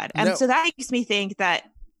swear to God. And so that makes me think that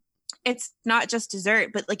it's not just dessert,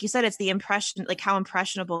 but like you said, it's the impression, like how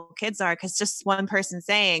impressionable kids are, because just one person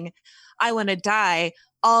saying, "I want to die,"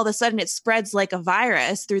 all of a sudden it spreads like a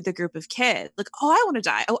virus through the group of kids. Like, "Oh, I want to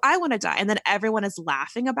die. Oh, I want to die." And then everyone is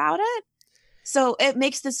laughing about it. So it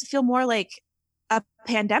makes this feel more like a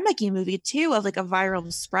pandemic-y movie too, of like a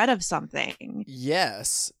viral spread of something.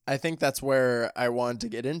 Yes. I think that's where I wanted to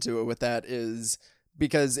get into it with that, is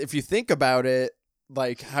because if you think about it,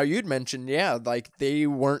 like how you'd mentioned, like they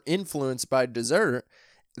weren't influenced by dessert.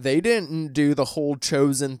 They didn't do the whole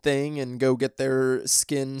Chosen thing and go get their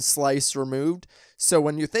skin slice removed. So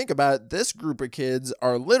when you think about it, this group of kids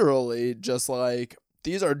are literally just like,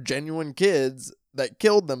 these are genuine kids that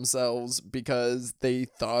killed themselves because they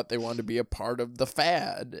thought they wanted to be a part of the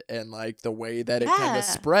fad and like the way that it kind of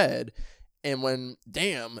spread. And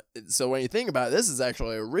so when you think about it, this is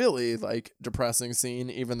actually a really like depressing scene,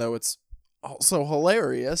 even though it's also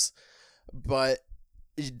hilarious. But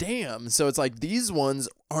damn, so it's like these ones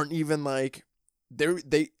aren't even like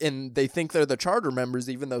they think they're the charter members,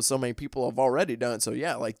 even though so many people have already done it. So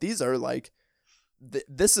yeah, like these are like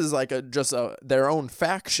this is like their own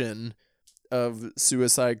faction of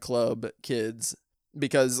Suicide Club kids,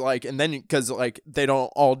 because like they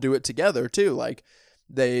don't all do it together too. Like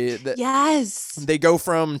they go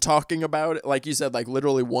from talking about it, like you said, like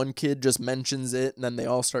literally one kid just mentions it and then they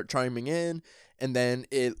all start chiming in, and then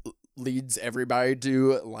it leads everybody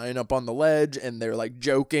to line up on the ledge and they're like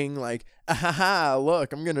joking like, "Ahaha,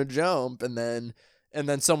 look, I'm gonna jump," and then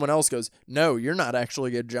someone else goes, "No, you're not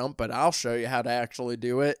actually gonna jump, but I'll show you how to actually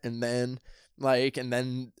do it." And then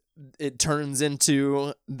it turns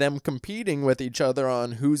into them competing with each other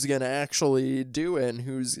on who's gonna actually do it and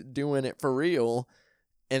who's doing it for real.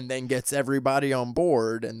 and then gets everybody on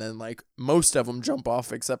board, and then like most of them jump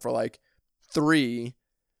off except for like 3.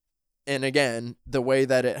 And again, the way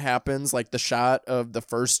that it happens, like the shot of the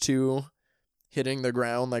first 2 hitting the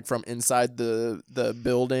ground like from inside the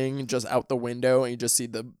building just out the window, and you just see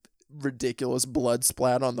the ridiculous blood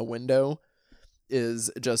splat on the window, is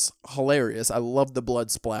just hilarious. I love the blood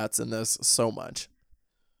splats in this so much.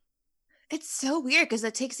 It's so weird because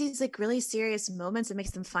it takes these like really serious moments and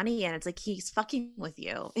makes them funny, and it's like he's fucking with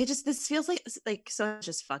you. This feels like so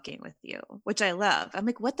just fucking with you, which I love. I'm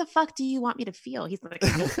like, what the fuck do you want me to feel? He's like,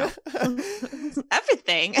 I don't know.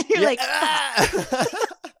 Everything. And you're like,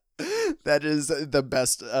 that is the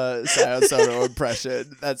best Sayo Sono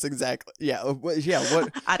impression. That's exactly what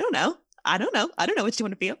I don't know. I don't know what you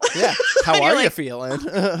want to feel. Yeah. How are you like, feeling?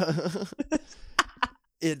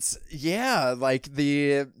 It's like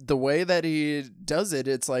the way that he does it,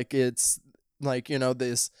 it's like this,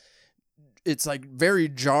 it's like very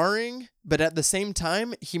jarring, but at the same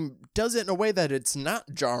time he does it in a way that it's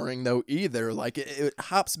not jarring though either. Like it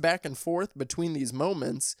hops back and forth between these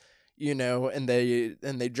moments, and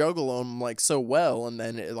they juggle them like so well, and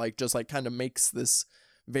then it like just like kind of makes this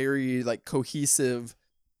very like cohesive,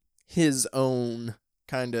 his own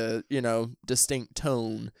kind of distinct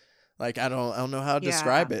tone. Like I don't know how to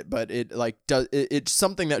describe it, but it like it's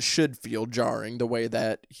something that should feel jarring, the way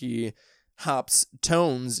that he hops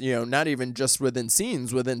tones, not even just within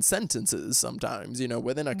scenes, within sentences sometimes,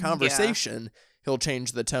 within a conversation, he'll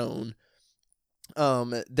change the tone.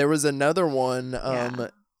 There was another one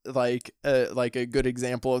like a good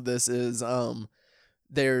example of this is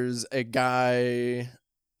there's a guy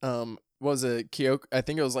was it Kyoko? I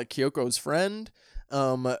think it was like Kyoko's friend.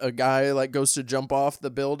 A guy like goes to jump off the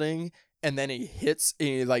building, and then he hits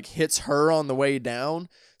her on the way down.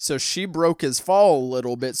 So she broke his fall a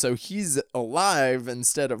little bit, so he's alive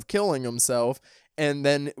instead of killing himself. And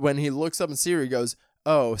then when he looks up and sees her, he goes,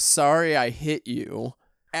 "Oh, sorry, I hit you."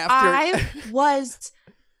 I was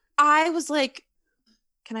like,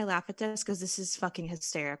 can I laugh at this? Because this is fucking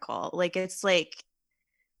hysterical. Like it's so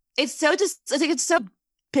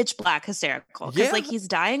pitch black hysterical, because like he's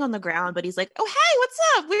dying on the ground, but he's like, "Oh hey, what's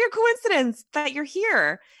up? Weird coincidence that you're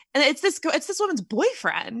here." And it's this woman's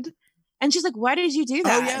boyfriend, and she's like, "Why did you do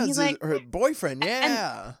that?" Oh yeah, and he's like, her boyfriend.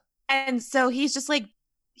 Yeah, and so he's just like,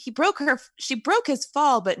 she broke his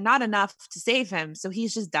fall, but not enough to save him, so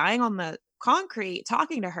he's just dying on the concrete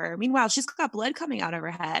talking to her. Meanwhile, she's got blood coming out of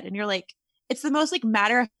her head, and you're like, it's the most like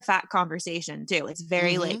matter of fact conversation too. It's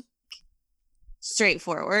very like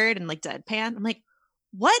straightforward and like deadpan. I'm like,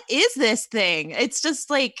 what is this thing? It's just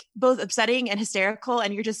like both upsetting and hysterical,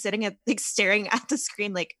 and you're just sitting at like staring at the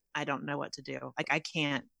screen like, I don't know what to do. Like I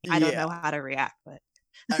don't know how to react. But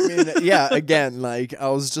I mean, again, like I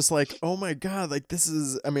was just like, oh my god, like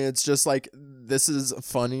it's just like, this is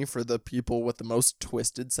funny for the people with the most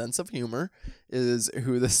twisted sense of humor is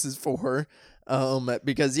who this is for.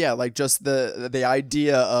 Because like just the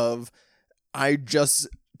idea of, I just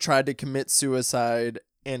tried to commit suicide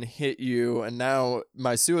and hit you, and now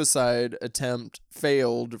my suicide attempt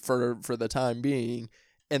failed for the time being,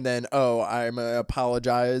 and then I'm gonna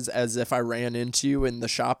apologize as if I ran into you in the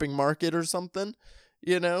shopping market or something,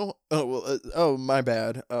 my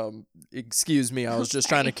bad, excuse me, I was just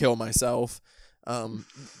trying to kill myself,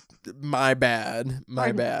 my bad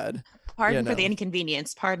pardon for the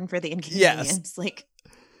inconvenience, yes. Like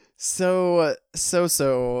so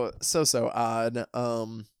odd.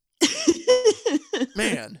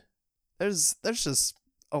 Man, there's just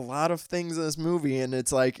a lot of things in this movie, and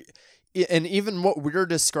it's like, and even what we're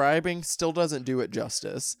describing still doesn't do it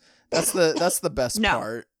justice. That's the best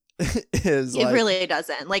part. Is it really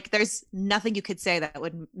doesn't. Like there's nothing you could say that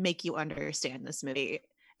would make you understand this movie.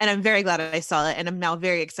 And I'm very glad I saw it, and I'm now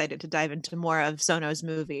very excited to dive into more of Sono's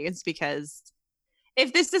movies, because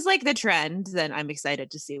if this is like the trend, then I'm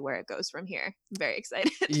excited to see where it goes from here. I'm very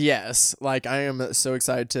excited. Yes, like I am so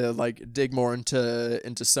excited to like dig more into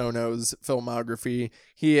Sono's filmography.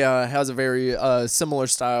 He has a very similar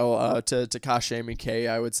style to Takashi Miike,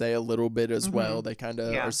 I would say, a little bit as well. They kind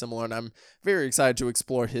of are similar, and I'm very excited to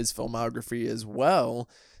explore his filmography as well.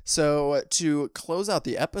 So to close out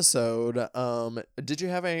the episode, did you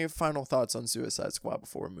have any final thoughts on Suicide Squad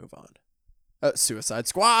before we move on? Suicide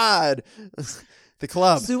Squad! The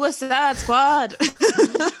club. Suicide Squad. This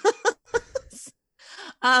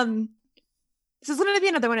is going to be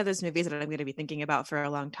another one of those movies that I'm going to be thinking about for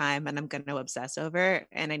a long time, and I'm going to obsess over,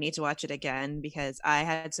 and I need to watch it again because I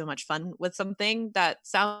had so much fun with something that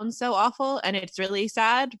sounds so awful, and it's really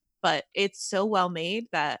sad, but it's so well made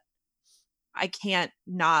that I can't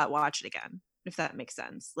not watch it again. if that makes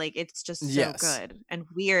sense. Like it's just so Yes. good and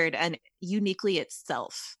weird and uniquely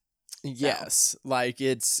itself. Yes, like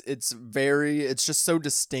it's just so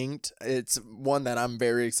distinct. It's one that I'm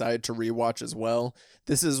very excited to rewatch as well.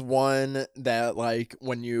 This is one that, like,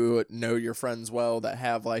 when you know your friends well that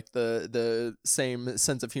have like the same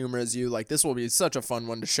sense of humor as you, like this will be such a fun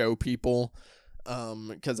one to show people.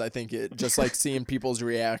 Because I think it just like seeing people's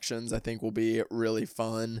reactions, I think will be really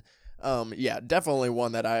fun. Yeah, definitely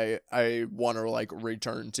one that I want to like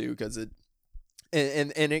return to because it.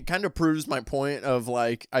 And it kind of proves my point of,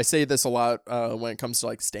 like, I say this a lot when it comes to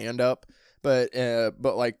like stand up, but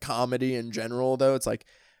like comedy in general though, it's like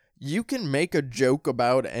you can make a joke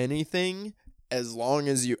about anything as long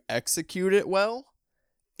as you execute it well.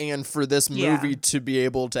 And for this movie Yeah. to be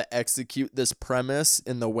able to execute this premise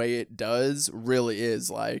in the way it does really is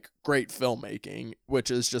like great filmmaking, which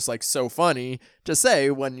is just like so funny to say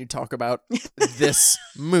when you talk about this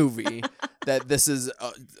movie that this is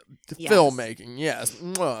Yes. filmmaking. Yes.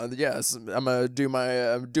 Yes. I'm going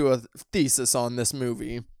to do a thesis on this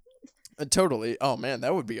movie. Totally. Oh man,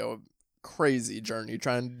 that would be a crazy journey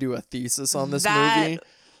trying to do a thesis on this movie.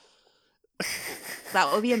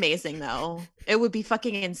 That would be amazing though. It would be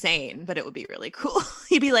fucking insane, but it would be really cool.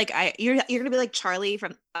 You'd be like, you're gonna be like Charlie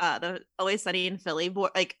from the Always Sunny in Philly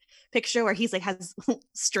like picture where he's like has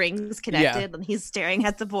strings connected and he's staring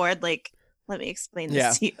at the board like, let me explain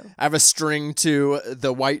this to you. I have a string to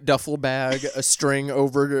the white duffel bag, a string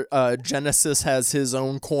over Genesis has his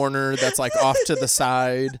own corner that's like off to the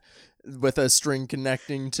side with a string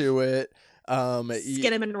connecting to it.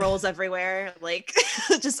 Cinnamon rolls everywhere, like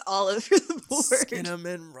just all over the board.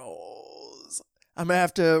 Cinnamon rolls. We're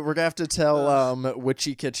gonna have to tell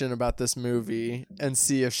Witchy Kitchen about this movie and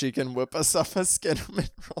see if she can whip us up a cinnamon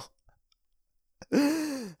roll.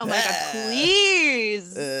 Oh my god,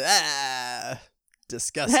 please.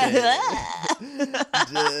 Disgusting.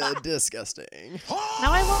 Disgusting.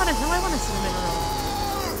 Now I want a cinnamon roll.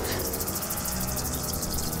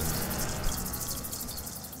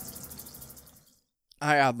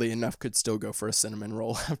 I oddly enough could still go for a cinnamon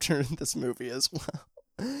roll after this movie as well.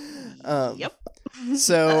 Yep.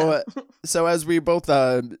 So as we both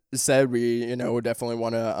said, we definitely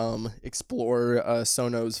want to explore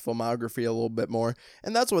Sono's filmography a little bit more,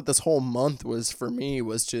 and that's what this whole month was for me,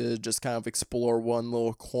 was to just kind of explore one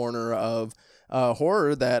little corner of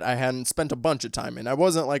horror that I hadn't spent a bunch of time in. I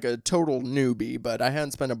wasn't like a total newbie, but I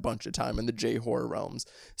hadn't spent a bunch of time in the J-horror realms.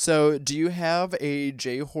 So do you have a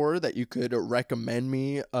J-horror that you could recommend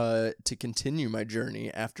me to continue my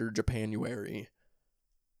journey after Japanuary?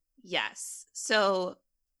 Yes. So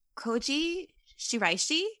Koji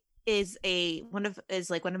Shiraishi is one of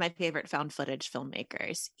my favorite found footage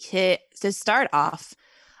filmmakers. To start off,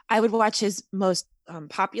 I would watch his most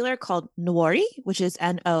popular called Nori, which is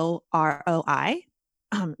Noroi,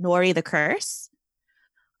 Nori the Curse.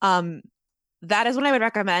 That is what I would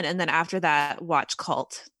recommend. And then after that, watch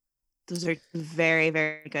Cult. Those are very,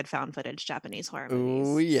 very good found footage Japanese horror movies.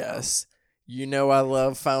 Oh, yes. You know I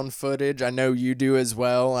love found footage. I know you do as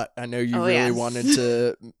well. I know you really wanted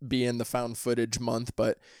to be in the found footage month,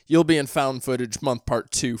 but you'll be in found footage month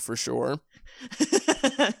part 2 for sure.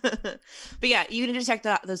 But yeah, you need to check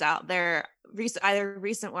those out. They're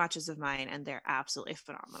recent watches of mine, and they're absolutely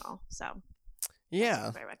phenomenal. So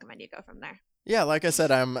yeah, I recommend you go from there. Yeah, like I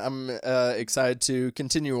said, I'm excited to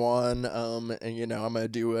continue on. And I'm gonna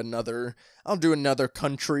do another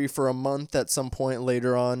country for a month at some point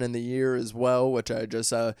later on in the year as well, which I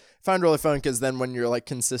just find really fun, because then when you're like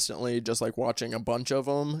consistently just like watching a bunch of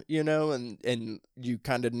them, and you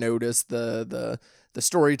kind of notice the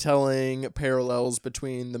storytelling parallels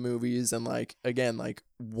between the movies, and like again like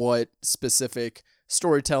what specific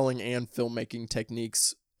storytelling and filmmaking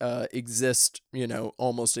techniques exist,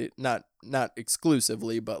 almost not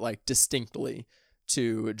exclusively, but like distinctly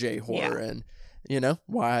to J-horror, and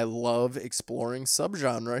why I love exploring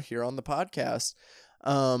subgenre here on the podcast.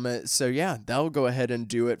 So yeah, that'll go ahead and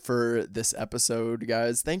do it for this episode,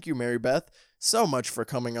 guys. Thank you, Mary Beth, so much for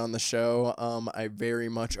coming on the show. I very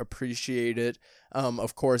much appreciate it.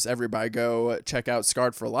 Of course, everybody go check out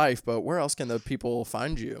Scarred for Life, but where else can the people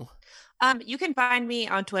find you? You can find me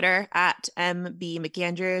on Twitter at MB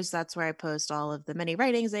McAndrews. That's where I post all of the many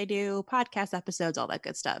writings I do, podcast episodes, all that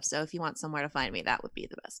good stuff. So if you want somewhere to find me, that would be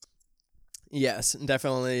the best. Yes,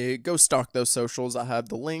 definitely go stalk those socials. I have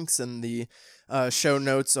the links in the show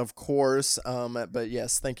notes, of course. But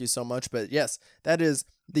yes, thank you so much. But yes, that is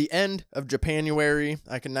the end of Japanuary.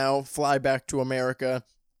 I can now fly back to America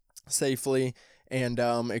safely and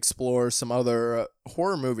explore some other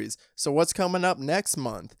horror movies. So what's coming up next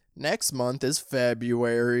month? Next month is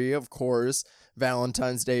February, of course.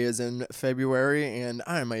 Valentine's Day is in February, and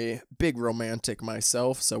I'm a big romantic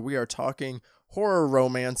myself, so we are talking horror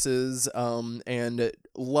romances and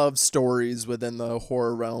love stories within the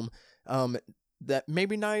horror realm that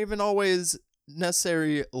maybe not even always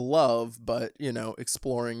necessary love, but, you know,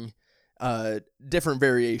 exploring different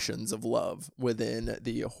variations of love within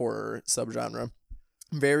the horror subgenre.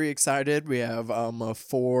 Very excited. We have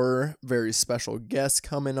 4 very special guests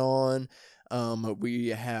coming on. We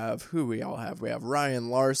have who we all have. We have Ryan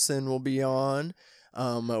Larson will be on.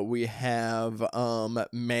 We have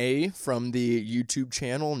May from the YouTube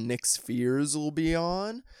channel Nick Spheres will be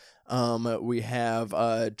on. We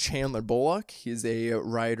have Chandler Bullock. He's a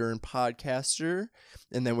writer and podcaster.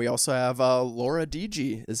 And then we also have Laura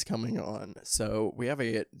DG is coming on. So we have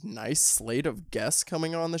a nice slate of guests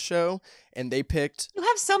coming on the show. And they picked... You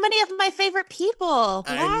have so many of my favorite people.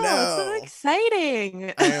 I Wow, know. so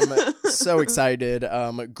exciting. I am so excited.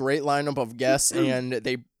 Great lineup of guests. And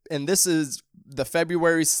this is... The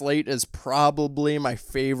February slate is probably my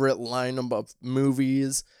favorite lineup of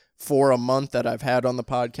movies for a month that I've had on the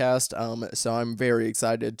podcast. So I'm very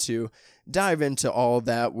excited to dive into all of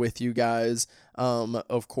that with you guys.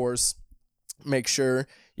 Of course, make sure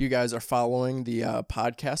you guys are following the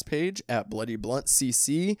podcast page at Bloody Blunt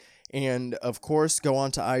CC. And of course, go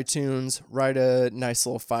on to iTunes, write a nice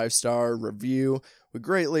little 5-star review. We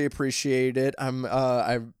greatly appreciate it.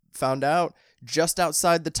 I've found out just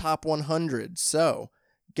outside the top 100. So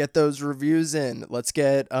get those reviews in. Let's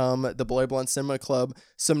get the Bloody Blunt Cinema Club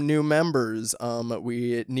some new members.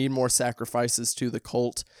 We need more sacrifices to the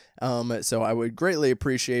cult. So I would greatly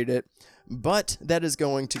appreciate it. But that is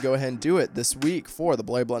going to go ahead and do it this week for the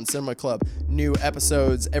Bloody Blunt Cinema Club. New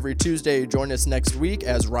episodes every Tuesday. Join us next week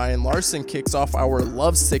as Ryan Larson kicks off our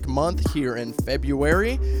Lovesick month here in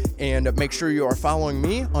February. And make sure you are following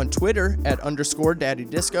me on Twitter at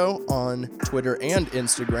 _DaddyDisco on Twitter and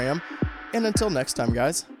Instagram. And until next time,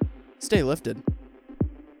 guys, stay lifted.